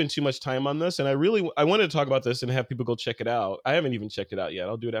not going to spend too much time on this. And I wanted to talk about this and have people go check it out. I haven't even checked it out yet.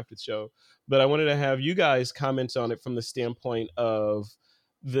 I'll do it after the show. But I wanted to have you guys comment on it from the standpoint of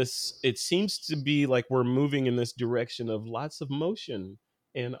this. It seems to be like we're moving in this direction of lots of motion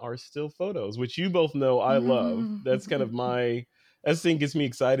in our still photos, which you both know I love. That's kind of that thing gets me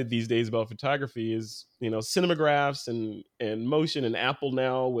excited these days about photography is, cinemagraphs and motion, and Apple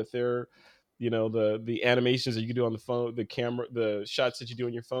now with their, the animations that you can do on the phone, the camera, the shots that you do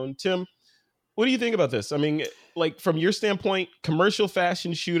on your phone. Tim, what do you think about this? I mean, like from your standpoint, commercial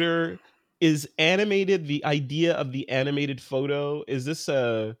fashion shooter, is animated the idea of the animated photo? Is this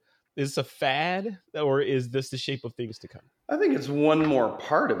a fad, or is this the shape of things to come? I think it's one more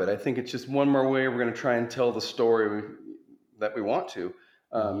part of it. I think it's just one more way we're going to try and tell the story that we want to.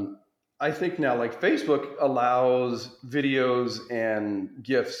 I think now, like, Facebook allows videos and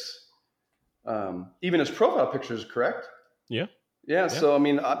GIFs, even as profile pictures, correct? Yeah. So, I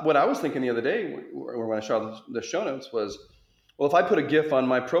mean, what I was thinking the other day when I saw the show notes was, well, if I put a GIF on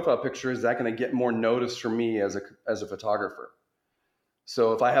my profile picture, is that going to get more notice for me as a photographer?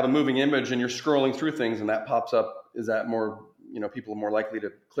 So if I have a moving image and you're scrolling through things and that pops up, is that more, people are more likely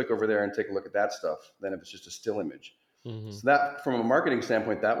to click over there and take a look at that stuff than if it's just a still image? So that, from a marketing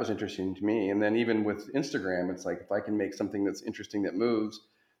standpoint, that was interesting to me. And then even with Instagram, it's like, if I can make something that's interesting, that moves,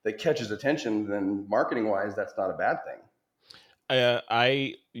 that catches attention, then marketing wise, that's not a bad thing.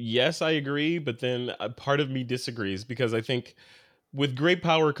 I agree, but then a part of me disagrees, because I think with great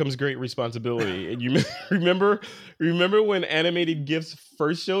power comes great responsibility. And you remember when animated GIFs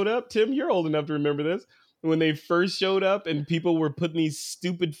first showed up? Tim, you're old enough to remember this. When they first showed up and people were putting these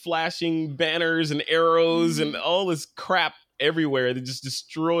stupid flashing banners and arrows and all this crap everywhere that just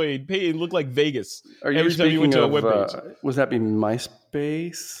destroyed. It looked like Vegas. Are you every time you went to a webpage. Was that be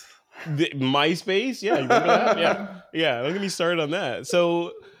MySpace? MySpace? Yeah, you remember that? Yeah. Don't get me started on that.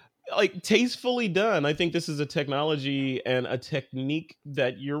 So, like, tastefully done. I think this is a technology and a technique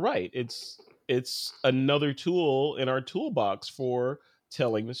that, you're right, it's another tool in our toolbox for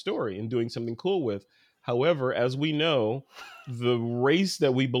telling the story and doing something cool with. However, as we know, the race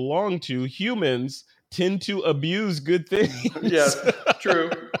that we belong to, humans, tend to abuse good things. Yes,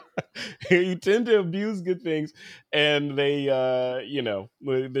 true. You tend to abuse good things, and they,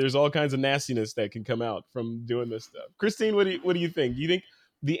 there's all kinds of nastiness that can come out from doing this stuff. Christine, what do you think? Do you think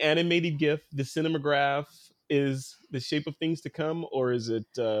the animated GIF, the cinemagraph, is the shape of things to come, or is it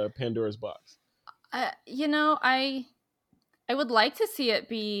Pandora's box? I would like to see it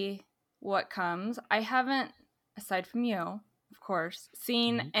be what comes. I haven't aside from you, of course,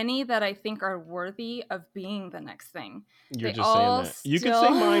 seen any that I think are worthy of being the next thing. You're They just saying all that. You could say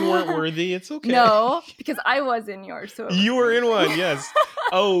mine weren't worthy. It's okay. No, because I was in yours. So you were in one, yes.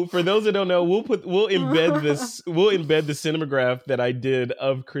 Oh, for those that don't know, we'll embed the cinematograph that I did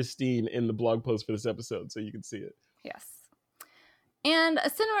of Christine in the blog post for this episode, so you can see it. Yes. And a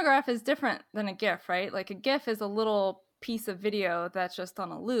cinematograph is different than a GIF, right? Like a GIF is a little piece of video that's just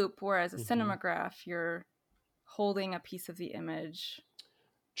on a loop, whereas a cinematograph, you're holding a piece of the image.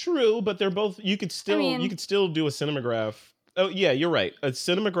 True, but they're both. You could still do a cinematograph. Oh yeah, you're right. A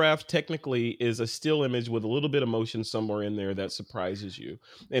cinematograph technically is a still image with a little bit of motion somewhere in there that surprises you.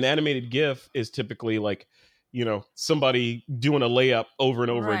 An animated GIF is typically like, somebody doing a layup over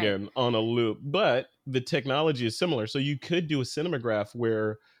and over again on a loop. But the technology is similar, so you could do a cinematograph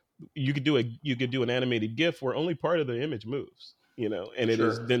where you could do an animated GIF where only part of the image moves. And it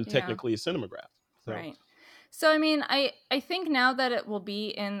is then technically a cinematograph. So. Right. So, I mean, I think now that it will be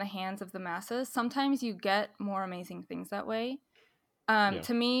in the hands of the masses, sometimes you get more amazing things that way.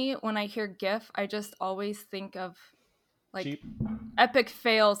 To me, when I hear GIF, I just always think of like cheap. Epic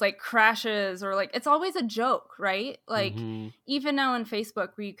fails, like crashes, or like it's always a joke, right? Like even now on Facebook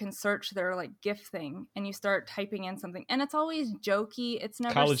where you can search their like GIF thing and you start typing in something and it's always jokey. It's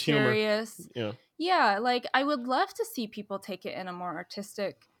never college serious. Humor. Yeah. Like I would love to see people take it in a more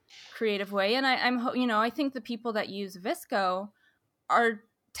artistic, creative way. And I think the people that use VSCO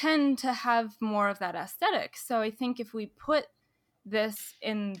tend to have more of that aesthetic. So I think if we put this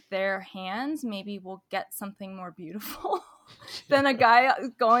in their hands, maybe we'll get something more beautiful than a guy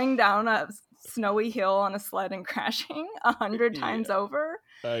going down a snowy hill on a sled and crashing 100 times over.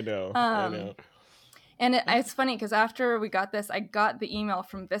 I know. And it's funny because after we got this, I got the email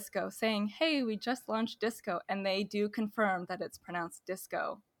from VSCO saying, hey, we just launched DSCO. And they do confirm that it's pronounced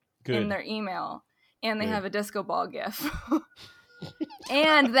disco in their email. And they have a disco ball GIF.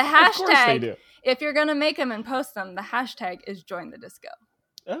 And the hashtag, if you're going to make them and post them, the hashtag is join the disco.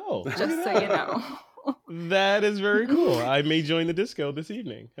 Oh, just so you know. That is very cool. I may join the disco this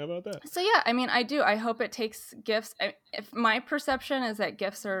evening. How about that? So yeah, I mean, I do. I hope it takes GIFs. If my perception is that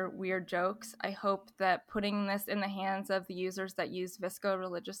GIFs are weird jokes, I hope that putting this in the hands of the users that use VSCO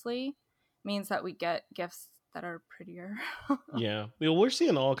religiously means that we get GIFs that are prettier. Yeah. Well, we're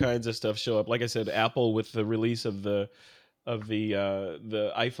seeing all kinds of stuff show up. Like I said, Apple with the release of the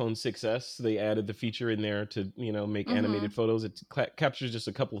iPhone 6s, they added the feature in there to make animated photos. It captures just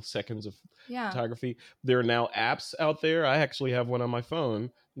a couple of seconds of photography. There are now apps out there. I actually have one on my phone.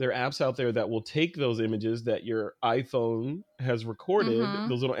 There are apps out there that will take those images that your iPhone has recorded,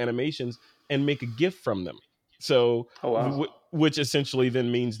 those little animations, and make a GIF from them. So, which essentially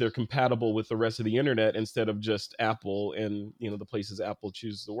then means they're compatible with the rest of the internet instead of just Apple and the places Apple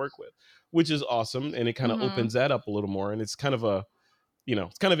chooses to work with, which is awesome, and it kind of opens that up a little more. And it's kind of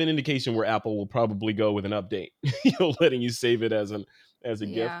it's kind of an indication where Apple will probably go with an update, letting you save it as a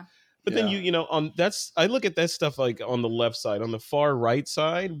GIF. But then I look at that stuff like on the left side. On the far right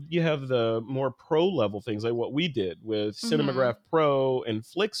side, you have the more pro level things like what we did with Cinemagraph Pro and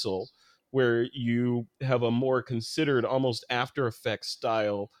Flixel, where you have a more considered, almost After Effects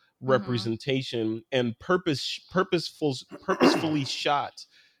style representation and purposefully shot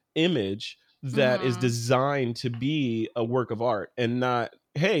image that is designed to be a work of art, and not,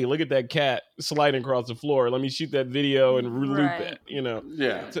 hey, look at that cat sliding across the floor, let me shoot that video and loop it.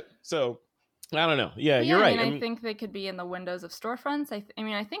 So I don't know. You're right. I think they could be in the windows of storefronts. I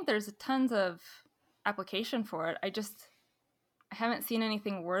think there's tons of application for it. I haven't seen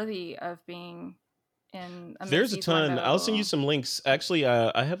anything worthy of being in a There's a ton. window. I'll send you some links. Actually,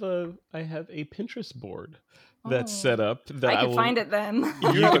 I have a Pinterest board that's set up. That I can find it then.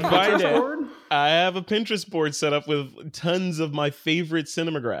 You can find it. I have a Pinterest board set up with tons of my favorite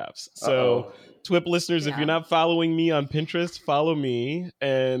cinemagraphs. So, TWIP listeners, if you're not following me on Pinterest, follow me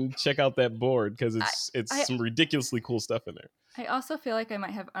and check out that board because it's some ridiculously cool stuff in there. I also feel like I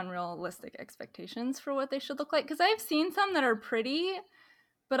might have unrealistic expectations for what they should look like, because I've seen some that are pretty,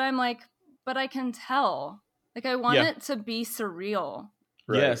 but I'm like, but I can tell. Like, I want it to be surreal.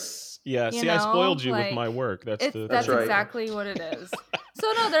 Right. Yes. Yeah. See, I spoiled you with my work. That's right. Exactly what it is.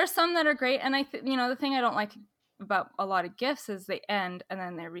 So no, there's some that are great, and the thing I don't like about a lot of GIFs is they end and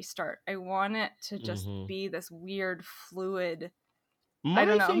then they restart. I want it to just be this weird fluid. I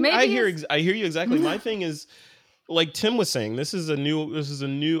don't know. Maybe I hear you exactly. My thing is, like Tim was saying, this is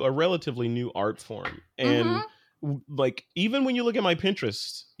a relatively new art form, and like even when you look at my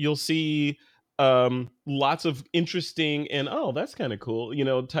Pinterest, you'll see lots of interesting and that's kind of cool,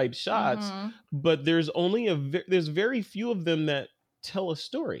 type shots, but there's only there's very few of them that tell a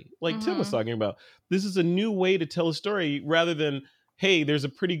story. Like Tim was talking about, this is a new way to tell a story rather than, hey, there's a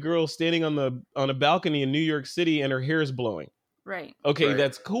pretty girl standing on a balcony in New York City and her hair is blowing. Right. Okay, Right.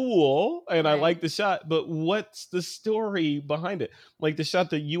 that's cool, and I Right. like the shot, but what's the story behind it? Like the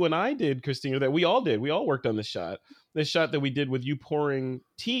shot that you and I did, Christina, that we all did. We all worked on the shot. The shot that we did with you pouring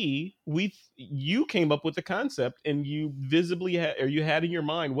tea, you came up with the concept, and you visibly you had in your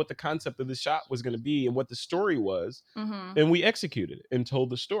mind what the concept of the shot was going to be and what the story was, and we executed it and told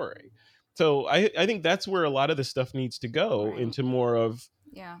the story. So I think that's where a lot of the stuff needs to go, Right. into more of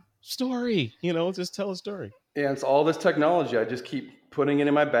story. Just tell a story. And it's all this technology. I just keep putting it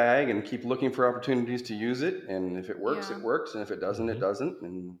in my bag and keep looking for opportunities to use it. And if it works, it works. And if it doesn't, it doesn't.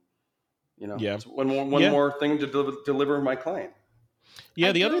 And it's one more thing to deliver my client.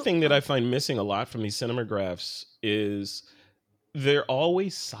 Yeah, the other thing that I find missing a lot from these cinemagraphs is they're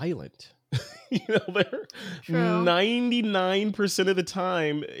always silent. They're 99% of the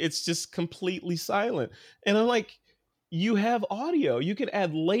time it's just completely silent. And I'm like, you have audio. You could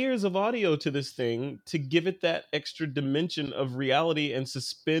add layers of audio to this thing to give it that extra dimension of reality and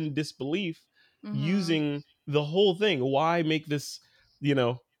suspend disbelief using the whole thing. Why make this, make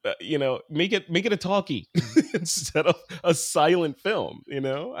it a talkie instead of a silent film? I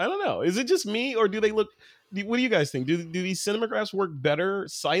don't know. Is it just me, or do they look? What do you guys think? Do these cinemagraphs work better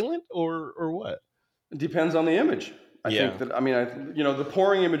silent or what? It depends on the image. I think that, the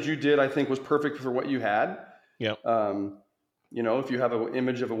pouring image you did, I think was perfect for what you had. Yeah. If you have an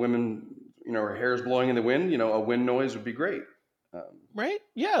image of a woman, her hair is blowing in the wind, a wind noise would be great. Right?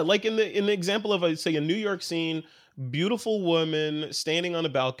 Yeah. Like in the example of, say, a New York scene, beautiful woman standing on a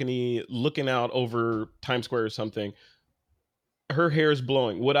balcony, looking out over Times Square or something. Her hair is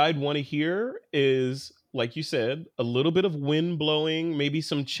blowing. What I'd want to hear is, like you said, a little bit of wind blowing, maybe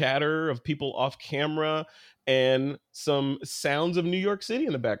some chatter of people off camera, and some sounds of New York City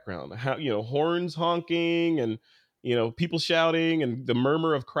in the background. How, horns honking and, people shouting and the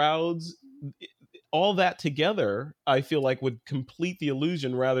murmur of crowds. All that together, I feel like would complete the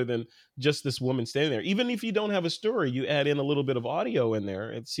illusion rather than just this woman standing there. Even if you don't have a story, you add in a little bit of audio in there.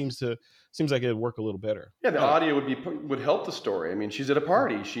 It seems like it'd work a little better. Yeah, the audio would help the story. I mean, she's at a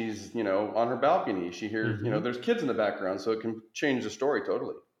party. She's, on her balcony. She hears, there's kids in the background, so it can change the story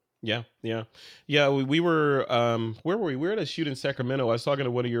totally. Yeah. We were, where were we? We were at a shoot in Sacramento. I was talking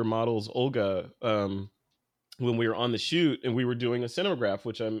to one of your models, Olga, when we were on the shoot, and we were doing a cinematograph,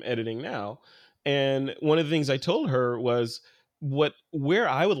 which I'm editing now. And one of the things I told her was where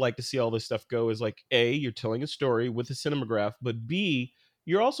I would like to see all this stuff go is like, A, you're telling a story with a cinematograph, but B,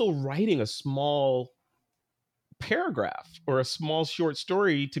 you're also writing a small paragraph or a small short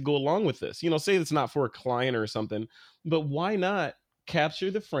story to go along with this. Say it's not for a client or something, but why not capture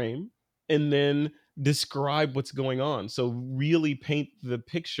the frame and then describe what's going on? So really paint the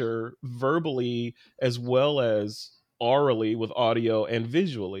picture verbally as well as orally with audio and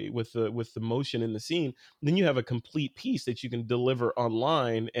visually with the motion in the scene. Then you have a complete piece that you can deliver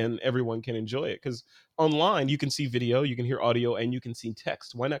online and everyone can enjoy it. Because online you can see video, you can hear audio, and you can see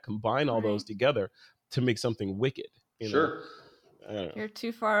text. Why not combine all those together to make something wicked? Sure. You're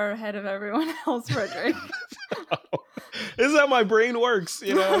too far ahead of everyone else, Frederick. This is how my brain works. I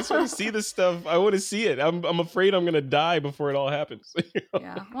just want to see this stuff. I want to see it. I'm afraid I'm going to die before it all happens.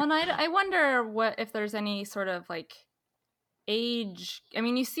 Yeah. Well, and I wonder if there's any sort of like age. I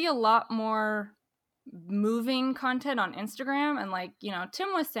mean, you see a lot more moving content on Instagram, and like,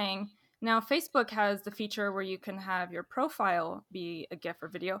 Tim was saying, now Facebook has the feature where you can have your profile be a GIF or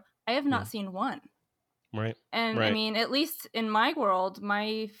video. I have not seen one. Right. And right. I mean, at least in my world,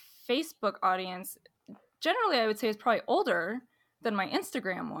 my Facebook audience, generally I would say, is probably older than my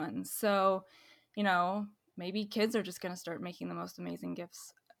Instagram ones. So, maybe kids are just going to start making the most amazing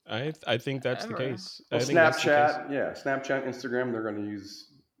GIFs. I think that's the case. Well, Snapchat, Snapchat, Instagram, they're going to use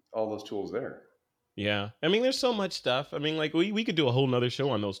all those tools there. Yeah. I mean, there's so much stuff. I mean, like we could do a whole nother show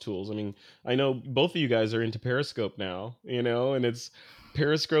on those tools. I mean, I know both of you guys are into Periscope now, and it's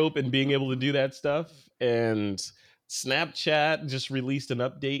Periscope and being able to do that stuff. And Snapchat just released an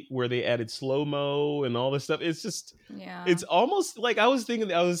update where they added slow-mo and all this stuff. It's just, it's almost like I was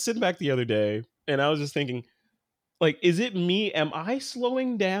sitting back the other day and I was just thinking, like, is it me? Am I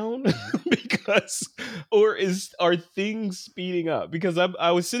slowing down? Are things speeding up? Because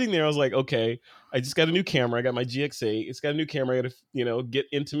I was sitting there, I was like, okay, I just got a new camera. I got my GX8. It's got a new camera. I got to, get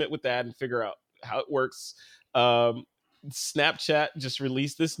intimate with that and figure out how it works. Snapchat just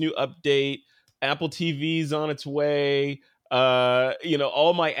released this new update. Apple TV's on its way.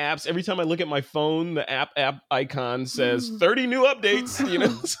 All my apps, every time I look at my phone, the app icon says 30 new updates,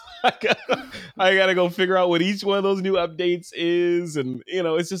 so I gotta go figure out what each one of those new updates is. And,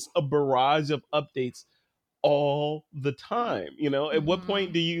 it's just a barrage of updates all the time. At what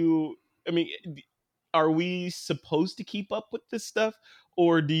point are we supposed to keep up with this stuff?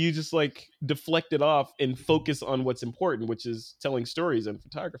 Or do you just like deflect it off and focus on what's important, which is telling stories and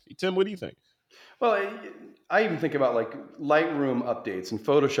photography? Tim, what do you think? Well, I even think about like Lightroom updates and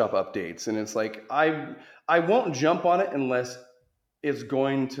Photoshop updates, and it's like I won't jump on it unless it's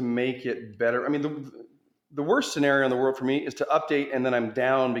going to make it better. I mean, the worst scenario in the world for me is to update and then I'm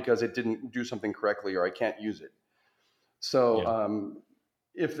down because it didn't do something correctly or I can't use it. So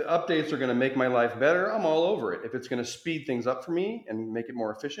if the updates are going to make my life better, I'm all over it. If it's going to speed things up for me and make it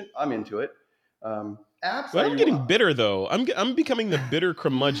more efficient, I'm into it. Apps. Well, I'm getting bitter though. I'm becoming the bitter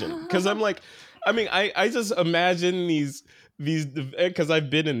curmudgeon because I'm like, I just imagine these because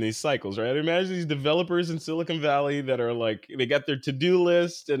I've been in these cycles, right? I imagine these developers in Silicon Valley that are like, they got their to-do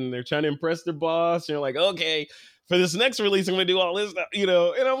list and they're trying to impress their boss. And you're like, okay, for this next release, I'm going to do all this stuff, and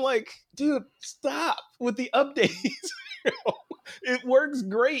I'm like, dude, stop with the updates. It works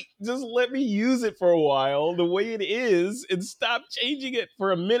great. Just let me use it for a while the way it is and stop changing it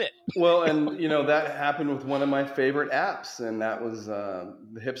for a minute. Well, and that happened with one of my favorite apps, and that was the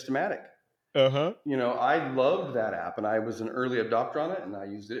Hipstamatic. I loved that app, and I was an early adopter on it, and I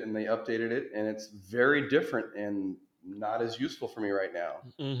used it, and they updated it, and it's very different and not as useful for me right now.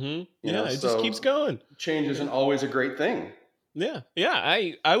 It just keeps going. Change isn't always a great thing. Yeah.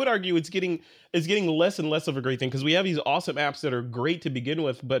 I would argue it's getting less and less of a great thing because we have these awesome apps that are great to begin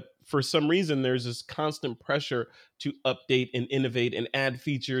with, but for some reason there's this constant pressure to update and innovate and add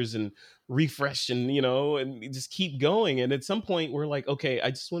features and refresh and and just keep going. And at some point we're like, okay, I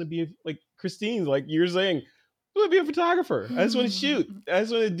just want to be like Christine, like you're saying, I want to be a photographer. I just want to shoot. I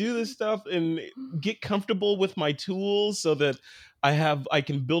just want to do this stuff and get comfortable with my tools so that I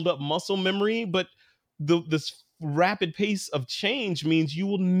can build up muscle memory. But this rapid pace of change means you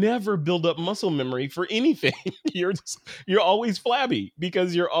will never build up muscle memory for anything. You're always flabby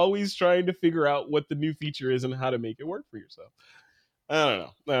because you're always trying to figure out what the new feature is and how to make it work for yourself. I don't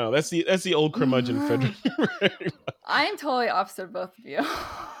know. No, that's the old curmudgeon, Frederick. I'm totally opposite of both of you.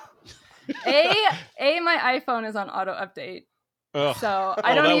 My iPhone is on auto update. Ugh. So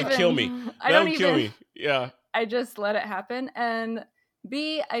I don't even. That would kill me. That would kill me. Yeah. I just let it happen. And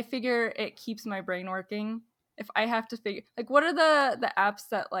B, I figure it keeps my brain working. If I have to figure, like, what are the apps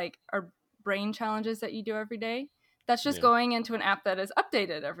that like are brain challenges that you do every day? That's just going into an app that is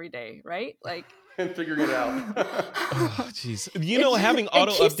updated every day, right? Like, and figuring it out. Oh, jeez. Having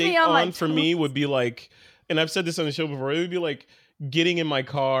auto update on for me would be like, and I've said this on the show before, it would be like getting in my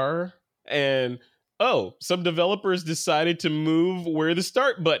car and some developers decided to move where the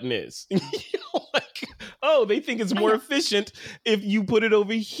start button is. They think it's more efficient if you put it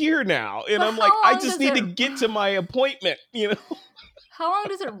over here now. And I'm like, I just need to get to my appointment, How long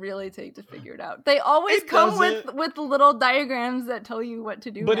does it really take to figure it out? They always come with little diagrams that tell you what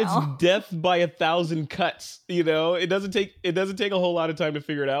to do. But it's death by 1,000 cuts, It doesn't take a whole lot of time to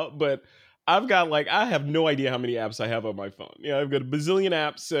figure it out, but I have no idea how many apps I have on my phone. I've got a bazillion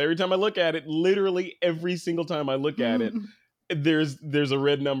apps. Every time I look at it, literally every single time I look at it, there's a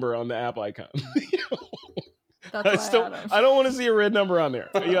red number on the app icon. I don't want to see a red number on there.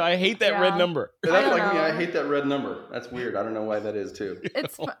 I hate that red number. That's like me. I hate that red number. That's weird. I don't know why that is too.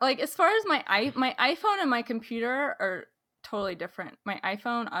 It's like, as far as my iPhone and my computer are totally different. My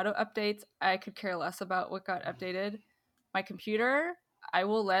iPhone auto updates, I could care less about what got updated. My computer, I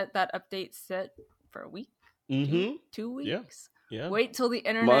will let that update sit for a week, 2 weeks. Yeah. Wait till the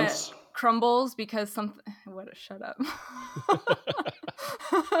internet crumbles because something. Shut up.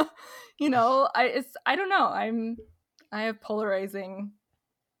 I don't know. I have polarizing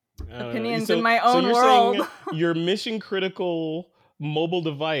opinions in my own world. Saying your mission critical mobile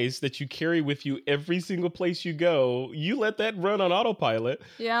device that you carry with you every single place you go, you let that run on autopilot.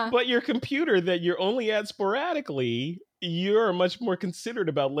 Yeah. But your computer that you're only at sporadically, you're much more considerate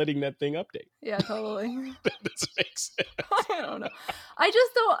about letting that thing update. Yeah, totally. That doesn't make sense. I don't know. I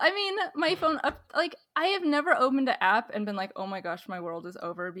just don't. I mean, my phone I have never opened an app and been like, oh my gosh, my world is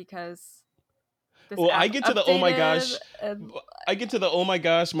over because. I get to the oh my gosh. I get to the oh my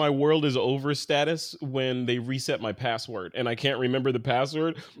gosh, my world is over status when they reset my password and I can't remember the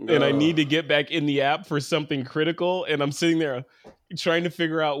password and I need to get back in the app for something critical and I'm sitting there trying to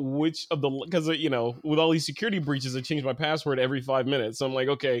figure out which of because with all these security breaches, I change my password every 5 minutes. So I'm like,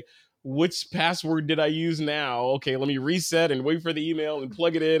 okay, which password did I use now? Okay, let me reset and wait for the email and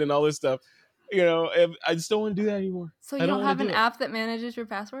plug it in and all this stuff. I just don't want to do that anymore. So you don't have an app that manages your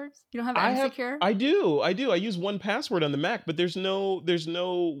passwords? You don't have Secure? I do. I use 1Password on the Mac, but there's no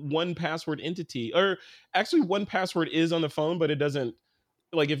 1Password entity. Or actually 1Password is on the phone, but it doesn't,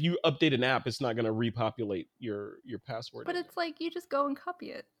 like, if you update an app, it's not going to repopulate your password. But it's like you just go and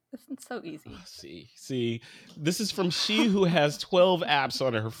copy it. It's so easy. See, this is from she who has 12 apps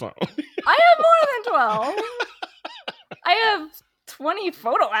on her phone. I have more than 12. I have 20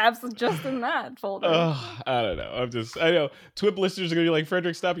 photo apps just in that folder. I don't know. I know TWIP listeners are going to be like,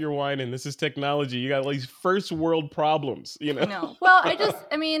 Frederick, stop your whining. This is technology. You got all these first world problems, No. Well, I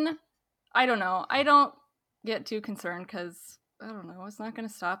don't know. I don't get too concerned because I don't know. It's not going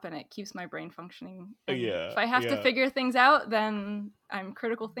to stop, and it keeps my brain functioning. And if I have to figure things out, then I'm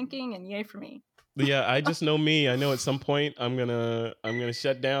critical thinking, and yay for me. Yeah, I just know me. I know at some point I'm gonna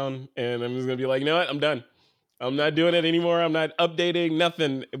shut down, and I'm just gonna be like, you know what? I'm done. I'm not doing it anymore. I'm not updating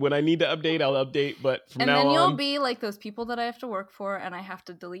nothing. When I need to update, I'll update. But from now on, and then you'll be like those people that I have to work for, and I have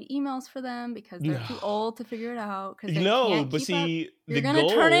to delete emails for them because they're too old to figure it out. But see, you're gonna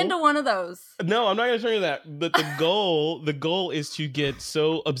turn into one of those. No, I'm not gonna turn into that. But the goal is to get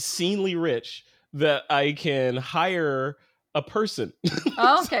so obscenely rich that I can hire a person.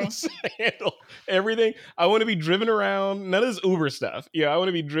 Oh, okay. to handle everything. I want to be driven around. None of this Uber stuff. Yeah, I want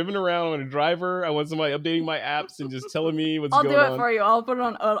to be driven around. I want a driver. I want somebody updating my apps and just telling me what's going on. I'll do it for you. I'll put it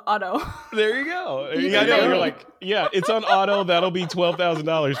on auto. There you go. I know. You're like, yeah, it's on auto. That'll be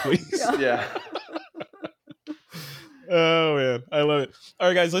 $12,000, please. Yeah. Oh, man. I love it. All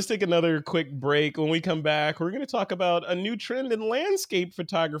right, guys, let's take another quick break. When we come back, we're going to talk about a new trend in landscape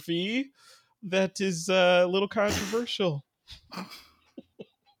photography that is a little controversial.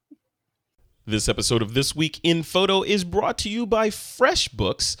 This episode of This Week in Photo is brought to you by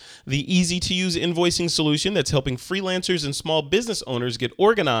FreshBooks, the easy-to-use invoicing solution that's helping freelancers and small business owners get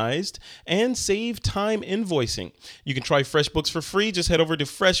organized and save time invoicing. You can try FreshBooks for free. Just head over to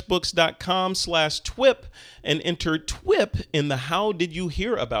freshbooks.com/TWIP and enter TWIP in the How Did You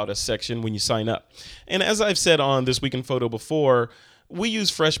Hear About Us section when you sign up. And as I've said on This Week in Photo before, we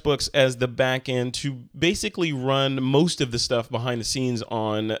use FreshBooks as the back end to basically run most of the stuff behind the scenes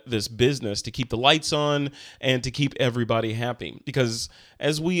on this business, to keep the lights on and to keep everybody happy. Because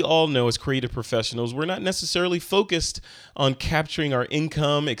as we all know, as creative professionals, we're not necessarily focused on capturing our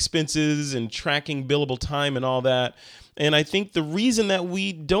income, expenses, and tracking billable time and all that. And I think the reason that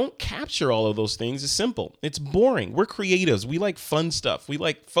we don't capture all of those things is simple. It's boring. We're creatives. We like fun stuff. We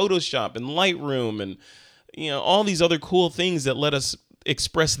like Photoshop and Lightroom and all these other cool things that let us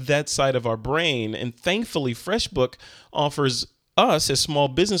express that side of our brain. And thankfully, FreshBook offers us as small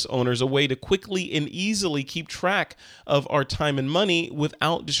business owners a way to quickly and easily keep track of our time and money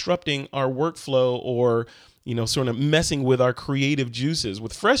without disrupting our workflow or sort of messing with our creative juices.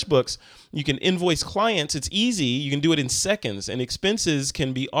 With FreshBooks, you can invoice clients. It's easy. You can do it in seconds, and expenses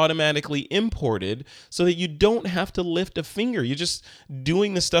can be automatically imported so that you don't have to lift a finger. You're just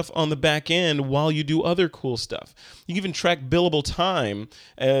doing the stuff on the back end while you do other cool stuff. You can even track billable time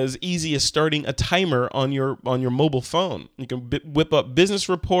as easy as starting a timer on your mobile phone. You can whip up business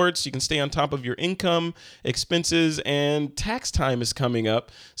reports. You can stay on top of your income, expenses, and tax time is coming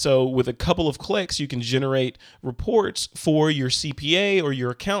up. So with a couple of clicks, you can generate reports for your CPA or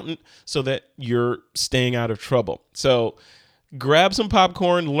your accountant so that you're staying out of trouble. So grab some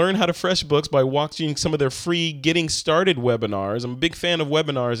popcorn, learn how to FreshBooks by watching some of their free Getting Started webinars. I'm a big fan of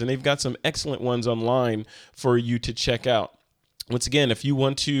webinars, and they've got some excellent ones online for you to check out. Once again, if you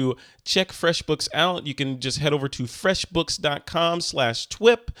want to check FreshBooks out, you can just head over to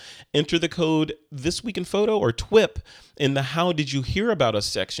freshbooks.com/TWIP, enter the code This Week in Photo or TWIP in the How Did You Hear About Us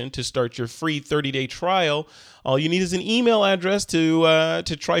section to start your free 30-day trial. All you need is an email address to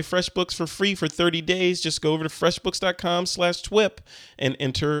try FreshBooks for free for 30 days. Just go over to freshbooks.com/TWIP and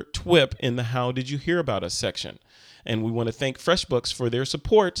enter TWIP in the How Did You Hear About Us section. And we want to thank FreshBooks for their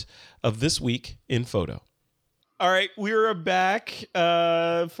support of This Week in Photo. All right, we're back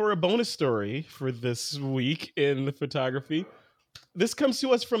for a bonus story for this week in the photography. This comes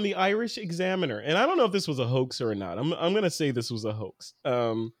to us from the Irish Examiner, and I don't know if this was a hoax or not. I'm going to say this was a hoax.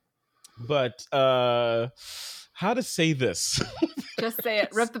 But how to say this? Just say it.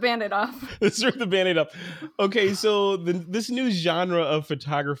 Rip the Band-Aid off. Let's rip the Band-Aid off. Okay, so this new genre of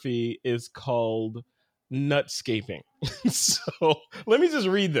photography is called nutscaping. So let me just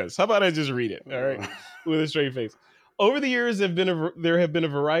read this. How about I just read it? All right, with a straight face. Over the years, there have been a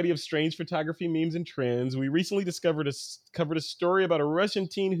variety of strange photography memes and trends. We recently covered a story about a Russian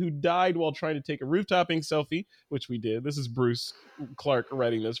teen who died while trying to take a rooftoping selfie, which we did. This is Bruce Clark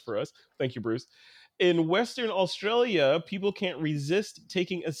writing this for us. Thank you, Bruce. In Western Australia, people can't resist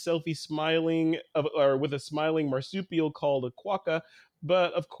taking a selfie smiling or with a smiling marsupial called a quokka.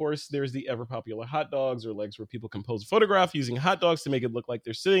 But of course, there's the ever popular hot dogs or legs where people compose a photograph using hot dogs to make it look like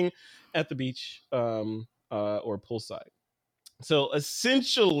they're sitting at the beach or poolside. So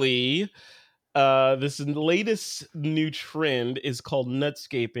essentially, this latest new trend is called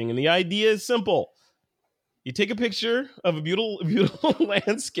nutscaping. And the idea is simple. You take a picture of a beautiful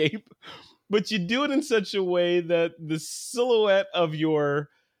landscape, but you do it in such a way that the silhouette of your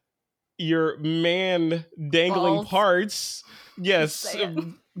man dangling Balls. parts, yes, Say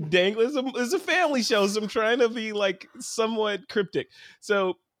it. dangling is a family show, so I'm trying to be like somewhat cryptic.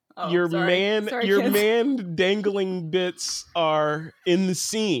 So your Sorry, kids. man dangling bits are in the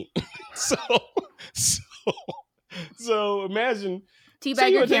scene. so imagine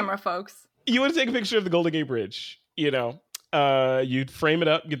Teabag your camera, folks. you want to take a picture of the Golden Gate Bridge, you'd frame it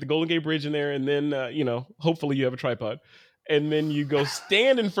up, get the Golden Gate Bridge in there, and then, hopefully you have a tripod. And then you go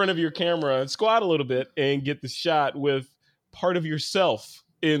stand in front of your camera and squat a little bit and get the shot with part of yourself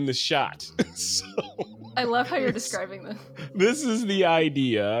in the shot. So, I love how you're describing this. This is the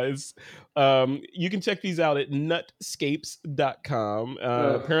idea. It's, you can check these out at nutscapes.com.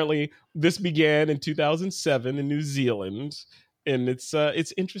 Apparently, this began in 2007 in New Zealand. And it's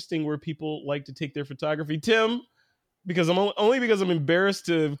interesting where people like to take their photography. Tim, because I'm embarrassed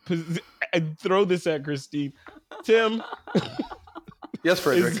to throw this at Christine. Tim, yes,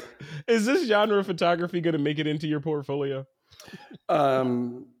 Frederick. Is this genre of photography going to make it into your portfolio?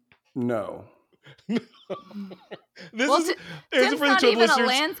 No. Tim's not even a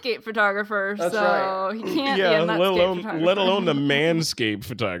landscape photographer, That's so right. he can't be a nutscape let alone the manscape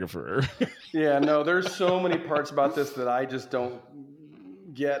photographer. Yeah, no, there's so many parts about this that I just don't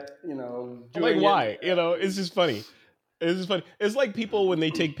get, like why? It's just funny. It's like people when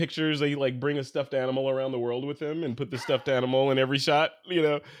they take pictures, they like bring a stuffed animal around the world with them and put the stuffed animal in every shot.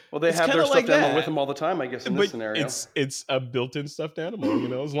 Well, they have their stuffed animal with them all the time, I guess, in this scenario. It's a built-in stuffed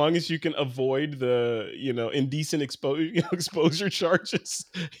animal. As long as you can avoid the indecent exposure charges,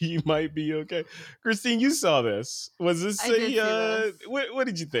 you might be okay. Christine, you saw this. Was this I did see this. What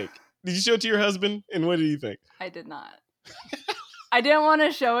did you think? Did you show it to your husband? And what did you think? I did not. I didn't want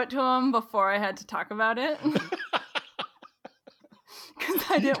to show it to him before I had to talk about it. Because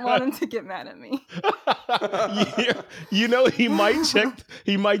I didn't want him to get mad at me. He might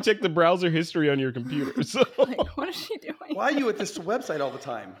check the browser history on your computer. So like, what is she doing? Why are you at this website all the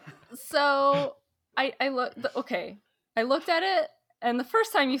time? So I looked at it, and the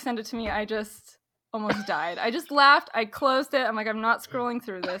first time you sent it to me, I just almost died. I just laughed. I closed it. I'm like, I'm not scrolling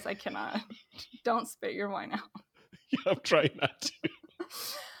through this. I cannot. Don't spit your wine out. Yeah, I'm trying not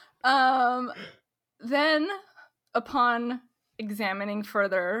to. Then upon examining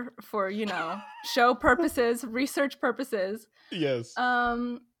further for show purposes, research purposes, yes,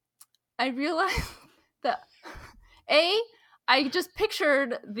 I realized that I just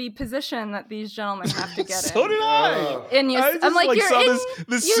pictured the position that these gentlemen have to get in. So did I. And I'm like, you're saw in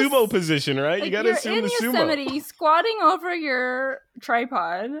the sumo position, right? Like, you gotta assume the sumo. You're in Yosemite, squatting over your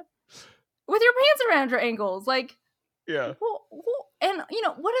tripod with your pants around your ankles, like. Yeah. Well, and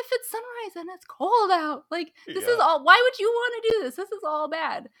what if it's sunrise and it's cold out? Like, this is all. Why would you want to do this? This is all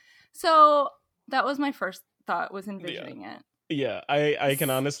bad. So that was my first thought, was envisioning it. Yeah, I can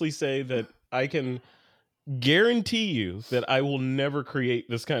honestly say that I can guarantee you that I will never create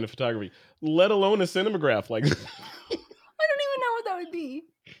this kind of photography, let alone a cinematograph like this. I don't even know what that would be.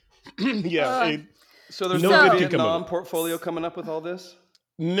 Yeah. So there's no Vietnam portfolio coming up with all this?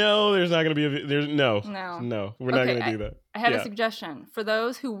 No, there's not going to be no, we're not going to do that. I had a suggestion. For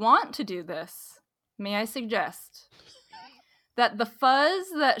those who want to do this, may I suggest that the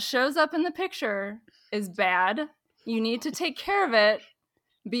fuzz that shows up in the picture is bad. You need to take care of it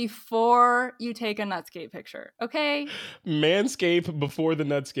before you take a nutscape picture, okay? Manscape before the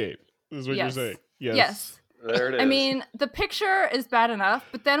nutscape is what you're saying. Yes. There it is. I mean, the picture is bad enough,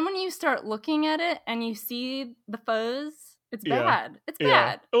 but then when you start looking at it and you see the fuzz, it's bad. It's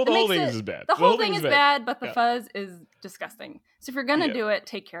bad. Oh, the whole thing is bad. The whole thing is bad, but the fuzz is disgusting. So if you're going to do it,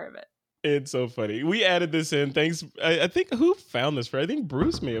 take care of it. It's so funny. We added this in. Thanks. I think who found this? I think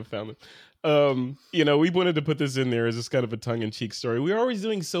Bruce may have found it. We wanted to put this in there as just kind of a tongue-in-cheek story. We're always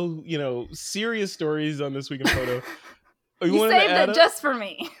doing so, serious stories on This Week in Photo. You saved it just for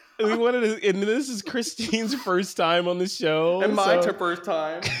me. We wanted to, and this is Christine's first time on the show. And my first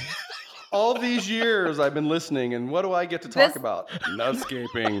time. All these years I've been listening, and what do I get to talk about?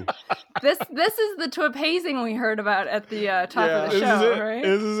 Nutscaping. This is the TWIP hazing we heard about at the top of the This show, is it. right?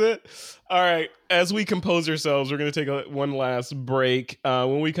 This is it. All right. As we compose ourselves, we're going to take one last break.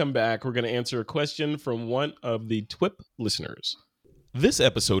 When we come back, we're going to answer a question from one of the TWIP listeners. This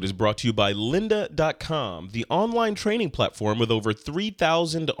episode is brought to you by lynda.com, the online training platform with over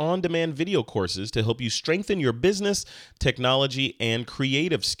 3,000 on-demand video courses to help you strengthen your business, technology, and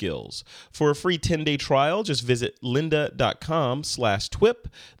creative skills. For a free 10-day trial, just visit lynda.com/TWIP.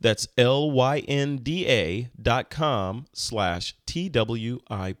 That's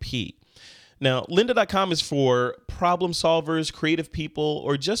lynda.com/TWIP. Now, lynda.com is for problem solvers, creative people,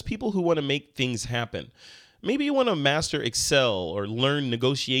 or just people who want to make things happen. Maybe you want to master Excel or learn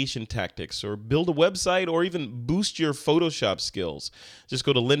negotiation tactics or build a website or even boost your Photoshop skills. Just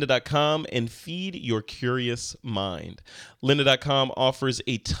go to lynda.com and feed your curious mind. Lynda.com offers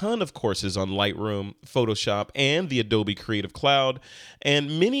a ton of courses on Lightroom, Photoshop, and the Adobe Creative Cloud,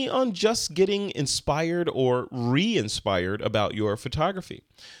 and many on just getting inspired or re-inspired about your photography.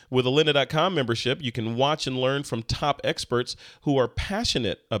 With a lynda.com membership, you can watch and learn from top experts who are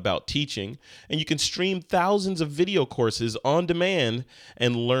passionate about teaching, and you can stream thousands of video courses on demand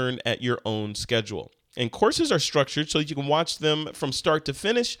and learn at your own schedule. And courses are structured so that you can watch them from start to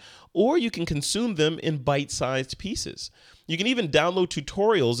finish, or you can consume them in bite-sized pieces. You can even download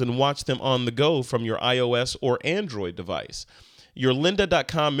tutorials and watch them on the go from your iOS or Android device. Your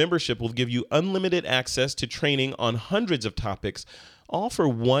lynda.com membership will give you unlimited access to training on hundreds of topics, all for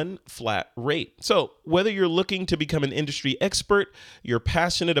one flat rate. So whether you're looking to become an industry expert, you're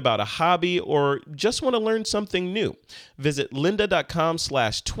passionate about a hobby, or just want to learn something new, visit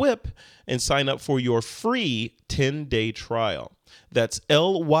lynda.com/TWIP and sign up for your free 10-day trial. That's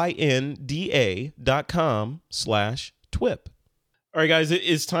lynda.com/TWIP. All right, guys, it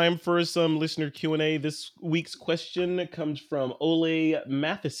is time for some listener Q&A. This week's question comes from Ole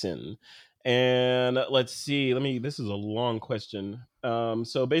Matheson. And let's see, this is a long question.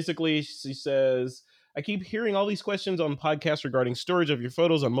 So basically she says, I keep hearing all these questions on podcasts regarding storage of your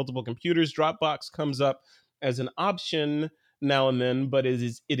photos on multiple computers. Dropbox comes up as an option now and then, but it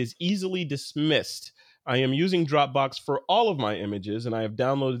is easily dismissed. I am using Dropbox for all of my images, and I have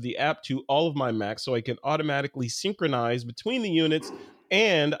downloaded the app to all of my Macs so I can automatically synchronize between the units,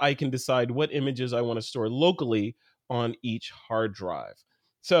 and I can decide what images I want to store locally on each hard drive.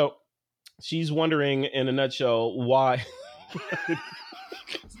 So she's wondering, in a nutshell, why.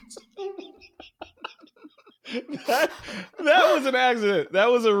 that was an accident. That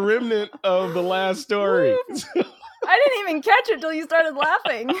was a remnant of the last story. I didn't even catch it till you started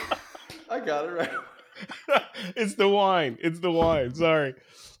laughing. I got it right. It's the wine. Sorry.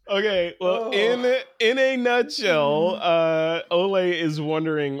 Okay. Well, in a nutshell, Ole is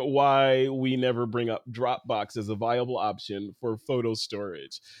wondering why we never bring up Dropbox as a viable option for photo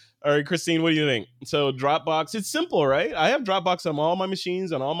storage. All right, Christine, what do you think? So Dropbox, it's simple, right? I have Dropbox on all my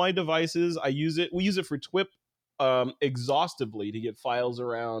machines, on all my devices. We use it for TWIP exhaustively to get files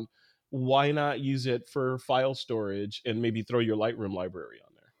around. Why not use it for file storage and maybe throw your Lightroom library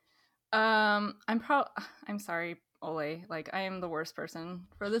on there? I'm sorry, Ole. Like, I am the worst person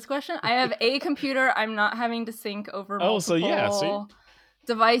for this question. I have a computer. I'm not having to sync over multiple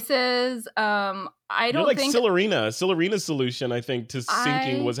devices. I don't think Celerina's solution, I think, to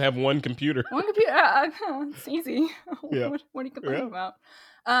syncing was have one computer. One computer. It's easy. Yeah. What are you complaining about?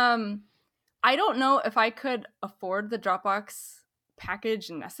 I don't know if I could afford the Dropbox package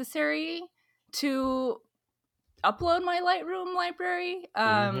necessary to upload my Lightroom library.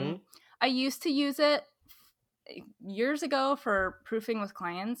 I used to use it years ago for proofing with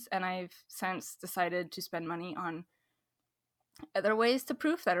clients, and I've since decided to spend money on other ways to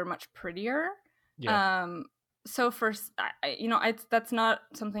proof that are much prettier. So first, that's not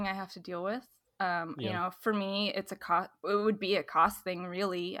something I have to deal with. For me, it's it would be a cost thing,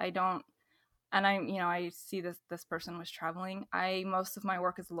 really. I see this person was traveling. Most of my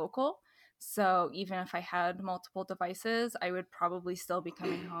work is local. So even if I had multiple devices, I would probably still be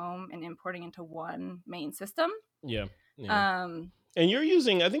coming home and importing into one main system. Yeah. And I think you're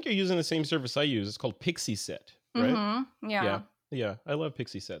using the same service I use. It's called PixieSet, right? Mm-hmm. Yeah. I love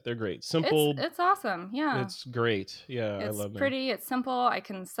PixieSet. They're great. Simple. It's awesome. Yeah. It's great. Yeah. It's I love them. It's pretty. It's simple. I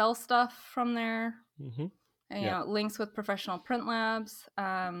can sell stuff from there. Mm-hmm. And, links with professional print labs.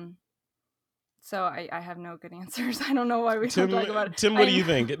 So I have no good answers. I don't know why we don't talk about it. Tim, what do you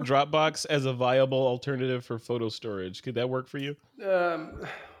think? Dropbox as a viable alternative for photo storage. Could that work for you?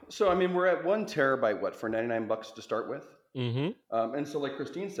 We're at 1 terabyte, for $99 to start with? Mm-hmm. And so like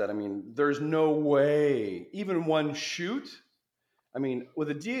Christine said, there's no way, even one shoot, I mean, with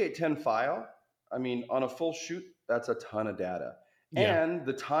a D810 file, I mean, on a full shoot, that's a ton of data. Yeah. And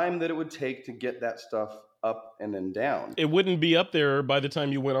the time that it would take to get that stuff up and then down. It wouldn't be up there by the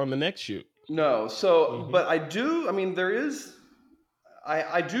time you went on the next shoot. No. So, Mhm. but I mean,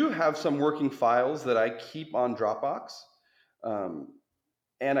 I do have some working files that I keep on Dropbox.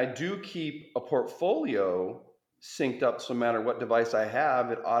 And I do keep a portfolio synced up, so no matter what device I have,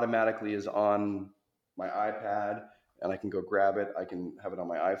 it automatically is on my iPad and I can go grab it. I can have it on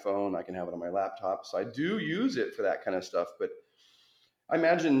my iPhone. I can have it on my laptop. So I do use it for that kind of stuff. But I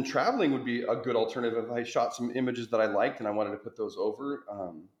imagine traveling would be a good alternative if I shot some images that I liked and I wanted to put those over.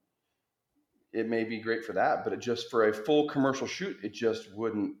 It may be great for that, but it just for a full commercial shoot, it just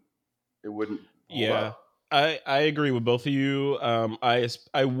wouldn't hold Yeah. up. I agree with both of you.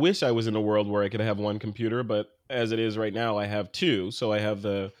 I wish I was in a world where I could have one computer, but as it is right now, I have two. So I have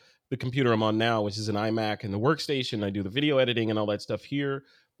the computer I'm on now, which is an iMac, and the workstation. I do the video editing and all that stuff here. And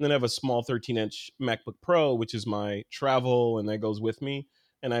then I have a small 13-inch MacBook Pro, which is my travel, and that goes with me.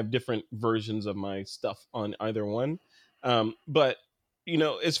 And I have different versions of my stuff on either one. But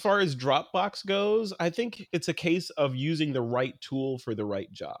as far as Dropbox goes, I think it's a case of using the right tool for the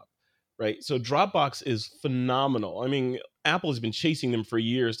right job. Right. So Dropbox is phenomenal. I mean, Apple has been chasing them for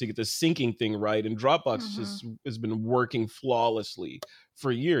years to get the syncing thing right. And Dropbox just has been working flawlessly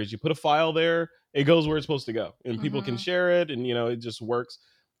for years. You put a file there, it goes where it's supposed to go and people can share it. And, it just works.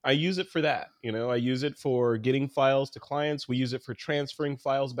 I use it for that. I use it for getting files to clients. We use it for transferring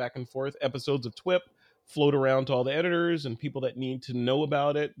files back and forth. Episodes of TWIP float around to all the editors and people that need to know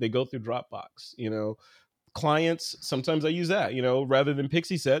about it. They go through Dropbox, clients, sometimes I use that, rather than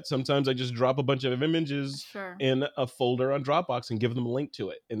Pixieset. Sometimes I just drop a bunch of images in a folder on Dropbox and give them a link to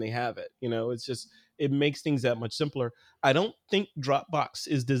it and they have it. It's just, it makes things that much simpler. I don't think Dropbox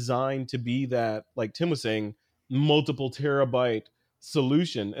is designed to be that, like Tim was saying, multiple terabyte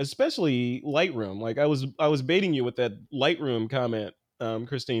solution, especially Lightroom. Like I was baiting you with that Lightroom comment,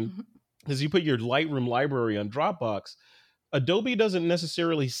 Christine, because you put your Lightroom library on Dropbox. Adobe doesn't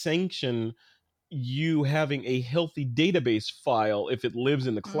necessarily sanction you having a healthy database file if it lives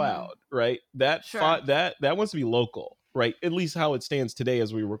in the cloud, right? That that wants to be local, right? At least how it stands today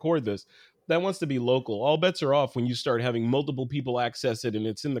as we record this. That wants to be local. All bets are off when you start having multiple people access it and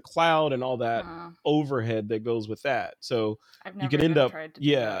it's in the cloud and all that overhead that goes with that. So you could end up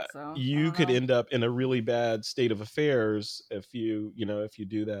you could end up in a really bad state of affairs if you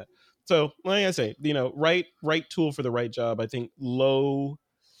do that. So like I say, right tool for the right job. I think low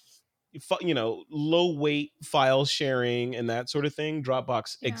weight file sharing and that sort of thing.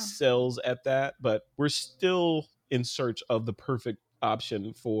 Dropbox excels at that, but we're still in search of the perfect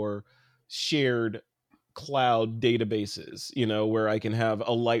option for shared cloud databases, where I can have a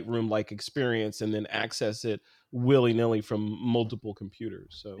Lightroom like experience and then access it willy-nilly from multiple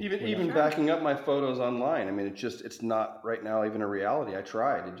computers. So even backing up my photos online, I mean, it's not right now even a reality. I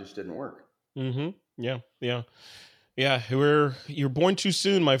tried, it just didn't work. Yeah, you're born too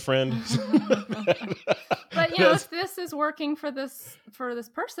soon, my friend. But if this is working for this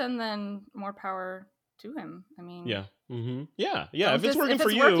person, then more power to him. I mean, yeah. If it's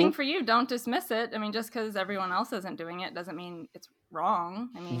working for you, don't dismiss it. I mean, just because everyone else isn't doing it doesn't mean it's wrong.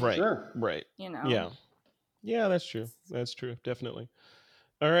 I mean, right. Yeah, that's true. That's true, definitely.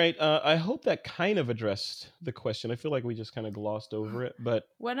 All right. I hope that kind of addressed the question. I feel like we just kind of glossed over it, but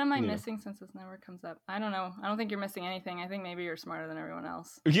what am I missing since this never comes up? I don't know. I don't think you're missing anything. I think maybe you're smarter than everyone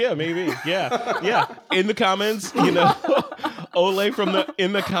else. Yeah, maybe. Yeah. In the comments, Ole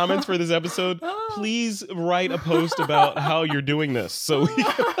in the comments for this episode, please write a post about how you're doing this so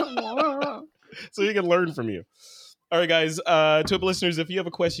we can learn from you. All right, guys, TWIP listeners, if you have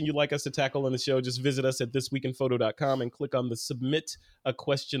a question you'd like us to tackle on the show, just visit us at thisweekinphoto.com and click on the submit a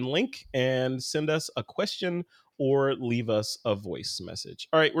question link and send us a question or leave us a voice message.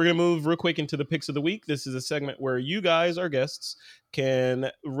 All right, we're going to move real quick into the picks of the week. This is a segment where you guys, our guests,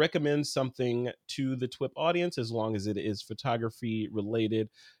 can recommend something to the TWIP audience as long as it is photography related.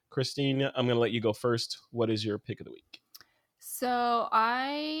 Christine, I'm going to let you go first. What is your pick of the week? So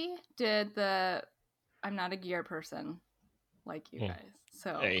I did I'm not a gear person like you guys.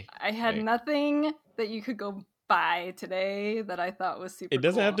 So I had nothing that you could go buy today that I thought was super cool. It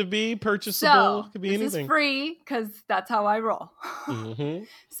doesn't have to be purchasable. So it could be this anything. Is free because that's how I roll.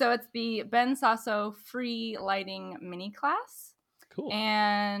 So it's the Ben Sasso free lighting mini class. Cool.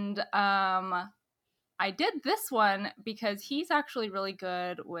 And I did this one because he's actually really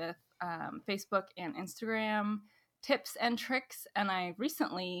good with Facebook and Instagram tips and tricks. And I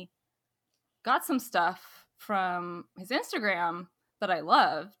recently got some stuff from his Instagram that I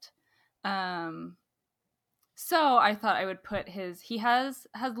loved. So I thought I would put he has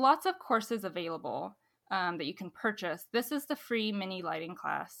lots of courses available that you can purchase. This is the free mini lighting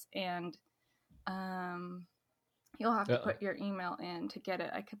class, and you'll have to put your email in to get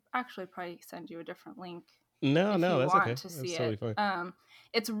it. I could actually probably send you a different link No, if you that's want okay. to That's see totally it. fine.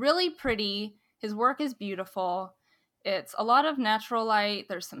 It's really pretty. His work is beautiful. It's a lot of natural light.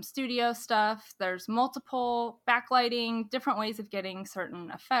 There's some studio stuff. There's multiple backlighting, different ways of getting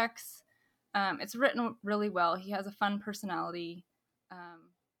certain effects. It's written really well. He has a fun personality.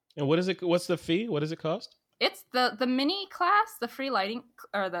 And what is it? What's the fee? What does it cost? It's the mini class, the free lighting,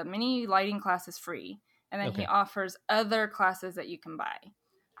 or the mini lighting class is free. And then he offers other classes that you can buy.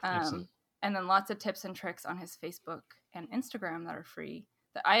 Excellent. And then lots of tips and tricks on his Facebook and Instagram that are free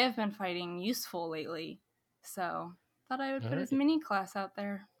that I have been finding useful lately. So thought I would put his mini class out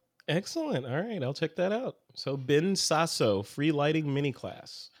there. Excellent. All right, I'll check that out. So Ben Sasso, free lighting mini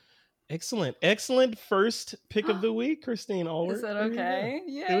class. Excellent first pick of the week, Christine Alward. Is that okay?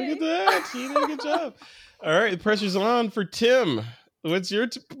 Yeah. Look at that. You did a good job. All right, the pressure's on for Tim. What's your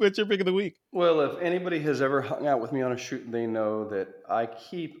pick of the week? Well, if anybody has ever hung out with me on a shoot, they know that I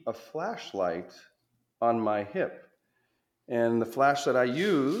keep a flashlight on my hip. And the flash that I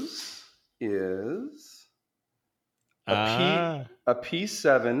use is a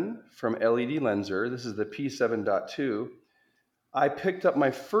P7 from LED Lenser. This is the P7.2. I picked up my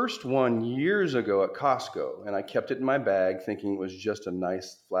first one years ago at Costco, and I kept it in my bag thinking it was just a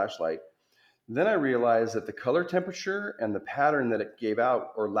nice flashlight. Then I realized that the color temperature and the pattern that it gave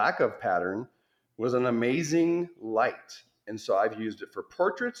out, or lack of pattern, was an amazing light. And so I've used it for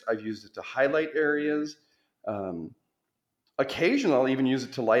portraits. I've used it to highlight areas. Occasionally, I'll even use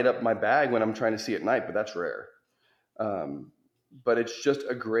it to light up my bag when I'm trying to see at night, but that's rare. But it's just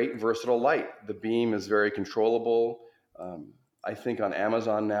a great versatile light. The beam is very controllable. I think on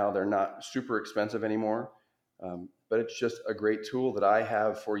Amazon now, they're not super expensive anymore. But it's just a great tool that I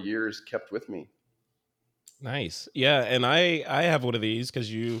have for years kept with me. Nice. Yeah, and I have one of these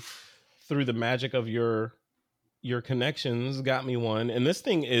because you, through the magic of your connections, got me one. And this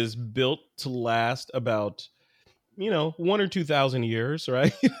thing is built to last about, 1,000 or 2,000 years,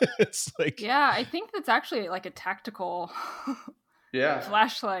 right? It's like... Yeah, I think that's actually like a tactical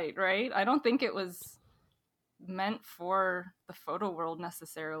flashlight, right? I don't think it was meant for the photo world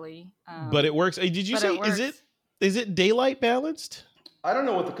necessarily. But it works. Did you say, is it daylight balanced? I don't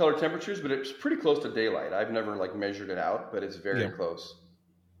know what the color temperature is, but it's pretty close to daylight. I've never measured it out, but it's very close.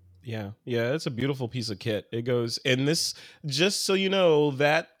 Yeah, it's a beautiful piece of kit. It goes, and this, just so you know,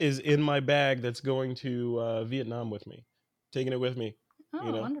 that is in my bag that's going to Vietnam with me, taking it with me.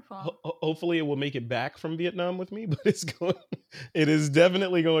 Oh, wonderful. Hopefully it will make it back from Vietnam with me, but it is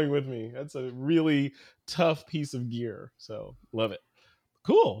definitely going with me. That's a really tough piece of gear. So love it.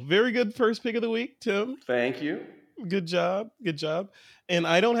 Cool. Very good first pick of the week, Tim. Thank you. Good job. And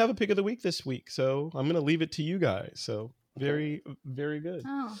I don't have a pick of the week this week, so I'm going to leave it to you guys. So very, very good.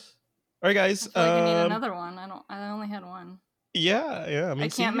 Oh. All right, guys. I feel like I need another one. I only had one. Yeah. I mean, I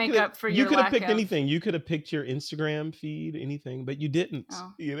can't make up for your You could have lack picked of... anything. You could have picked your Instagram feed, anything, but you didn't.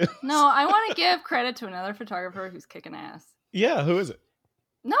 Oh. No, I want to give credit to another photographer who's kicking ass. Yeah, who is it?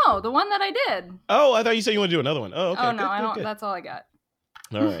 No, the one that I did. Oh, I thought you said you want to do another one. Oh, okay. Oh, no, good, I don't. good. That's all I got.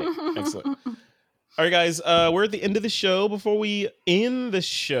 All right, excellent. All right, guys, we're at the end of the show. Before we end the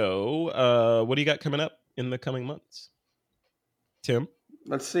show, what do you got coming up in the coming months? Tim?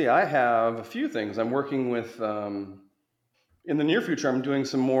 Let's see. I have a few things. I'm working with, in the near future, I'm doing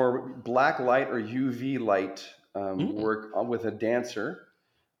some more black light or UV light work with a dancer.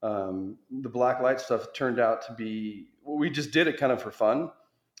 The black light stuff turned out to be, we just did it kind of for fun,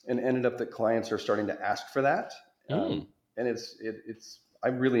 and ended up that clients are starting to ask for that. And I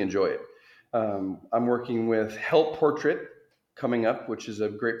really enjoy it. I'm working with Help Portrait coming up, which is a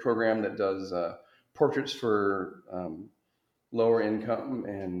great program that does portraits for lower income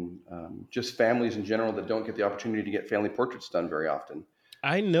and just families in general that don't get the opportunity to get family portraits done very often.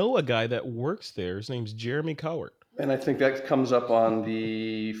 I know a guy that works there. His name's Jeremy Cowart. And I think that comes up on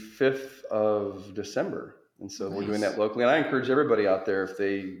the 5th of December. And so we're doing that locally. And I encourage everybody out there, if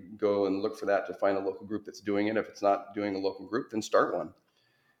they go and look for that, to find a local group that's doing it. If it's not doing a local group, then start one.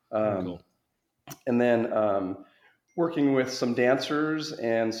 Cool. And then working with some dancers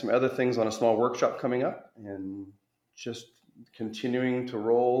and some other things on a small workshop coming up, and just continuing to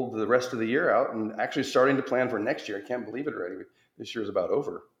roll the rest of the year out and actually starting to plan for next year. I can't believe it already. This year's about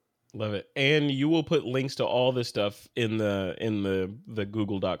over. Love it. And you will put links to all this stuff in the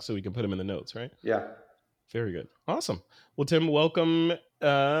Google Doc so we can put them in the notes, right? Yeah. Very good. Awesome. Well, Tim, welcome,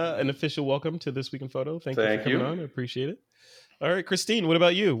 an official welcome to This Week in Photo. Thank you for coming on. I appreciate it. All right, Christine, what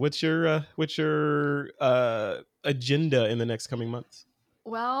about you? What's your agenda in the next coming months?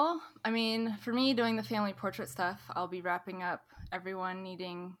 Well, I mean, for me, doing the family portrait stuff, I'll be wrapping up everyone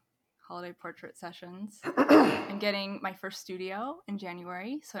needing holiday portrait sessions and getting my first studio in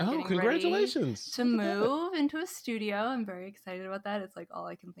January. So I'm getting congratulations. ready to move into a studio. I'm very excited about that. It's like all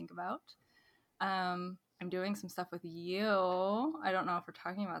I can think about. I'm doing some stuff with you. I don't know if we're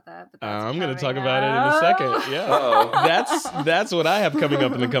talking about that, but that's I'm going to talk about it in a second. Yeah, that's what I have coming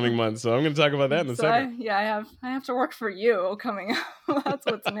up in the coming months. So I'm going to talk about that in a second. I have to work for you coming up. That's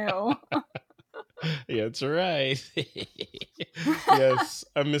what's new. Yeah, that's right. Yes,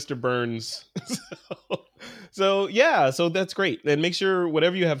 I'm Mr. Burns. So that's great. And make sure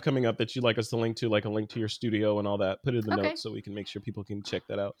whatever you have coming up that you'd like us to link to, like a link to your studio and all that, put it in the notes so we can make sure people can check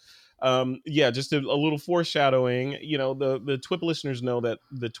that out. Just a little foreshadowing. You know, the TWIP listeners know that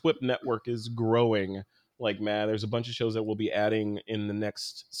the TWIP network is growing like mad. There's a bunch of shows that we'll be adding in the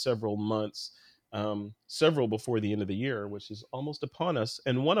next several months. Several before the end of the year, which is almost upon us.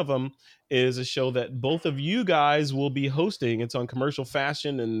 And one of them is a show that both of you guys will be hosting. It's on commercial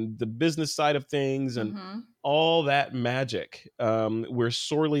fashion and the business side of things and all that magic. We're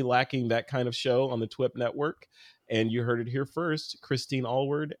sorely lacking that kind of show on the TWIP network. And you heard it here first. Christine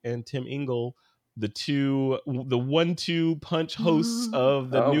Alward and Tim Engle, the 1-2 punch hosts of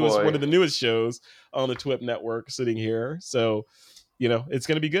the one of the newest shows on the TWIP network sitting here. So you know, it's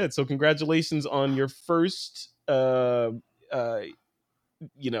going to be good. So congratulations on your first, debut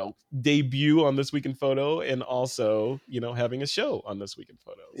on This Week in Photo, and also, having a show on This Week in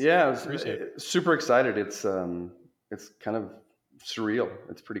Photo. So yeah, super excited. It's kind of surreal.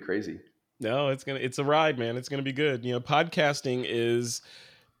 It's pretty crazy. No, it's a ride, man. It's going to be good. Podcasting is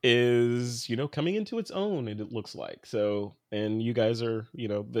coming into its own, it looks like. So, and you guys are,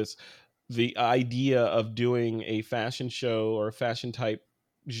 the idea of doing a fashion show or a fashion type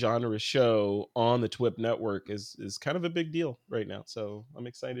genre show on the TWIP network is kind of a big deal right now. So I'm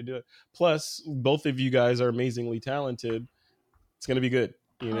excited to do it. Plus, both of you guys are amazingly talented. It's going to be good.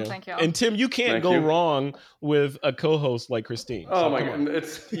 Thank you. And Tim, you can't go wrong with a co-host like Christine. Oh, my God.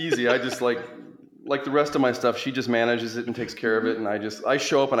 It's easy. I just like the rest of my stuff, she just manages it and takes care of it. And I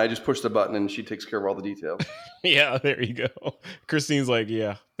show up and I just push the button and she takes care of all the details. Yeah, there you go. Christine's like,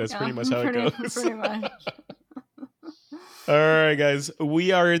 that's pretty much how it goes. Pretty much. All right, guys.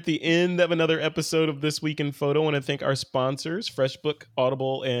 We are at the end of another episode of This Week in Photo. I want to thank our sponsors, FreshBook,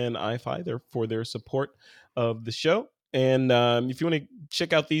 Audible, and iFi, for their support of the show. And if you want to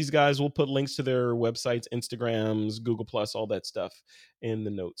check out these guys, we'll put links to their websites, Instagrams, Google+, all that stuff in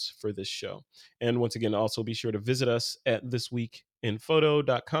the notes for this show. And once again, also be sure to visit us at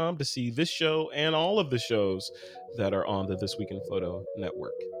thisweekinphoto.com to see this show and all of the shows that are on the This Week in Photo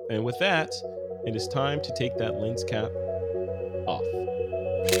network. And with that, it is time to take that lens cap off.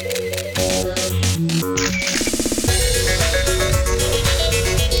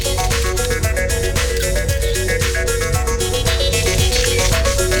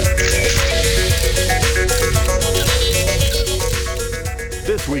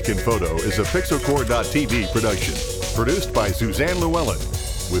 This Week in Photo is a Pixelcore.tv production, produced by Suzanne Llewellyn,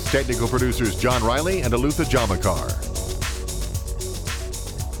 with technical producers John Riley and Alutha Jamakar.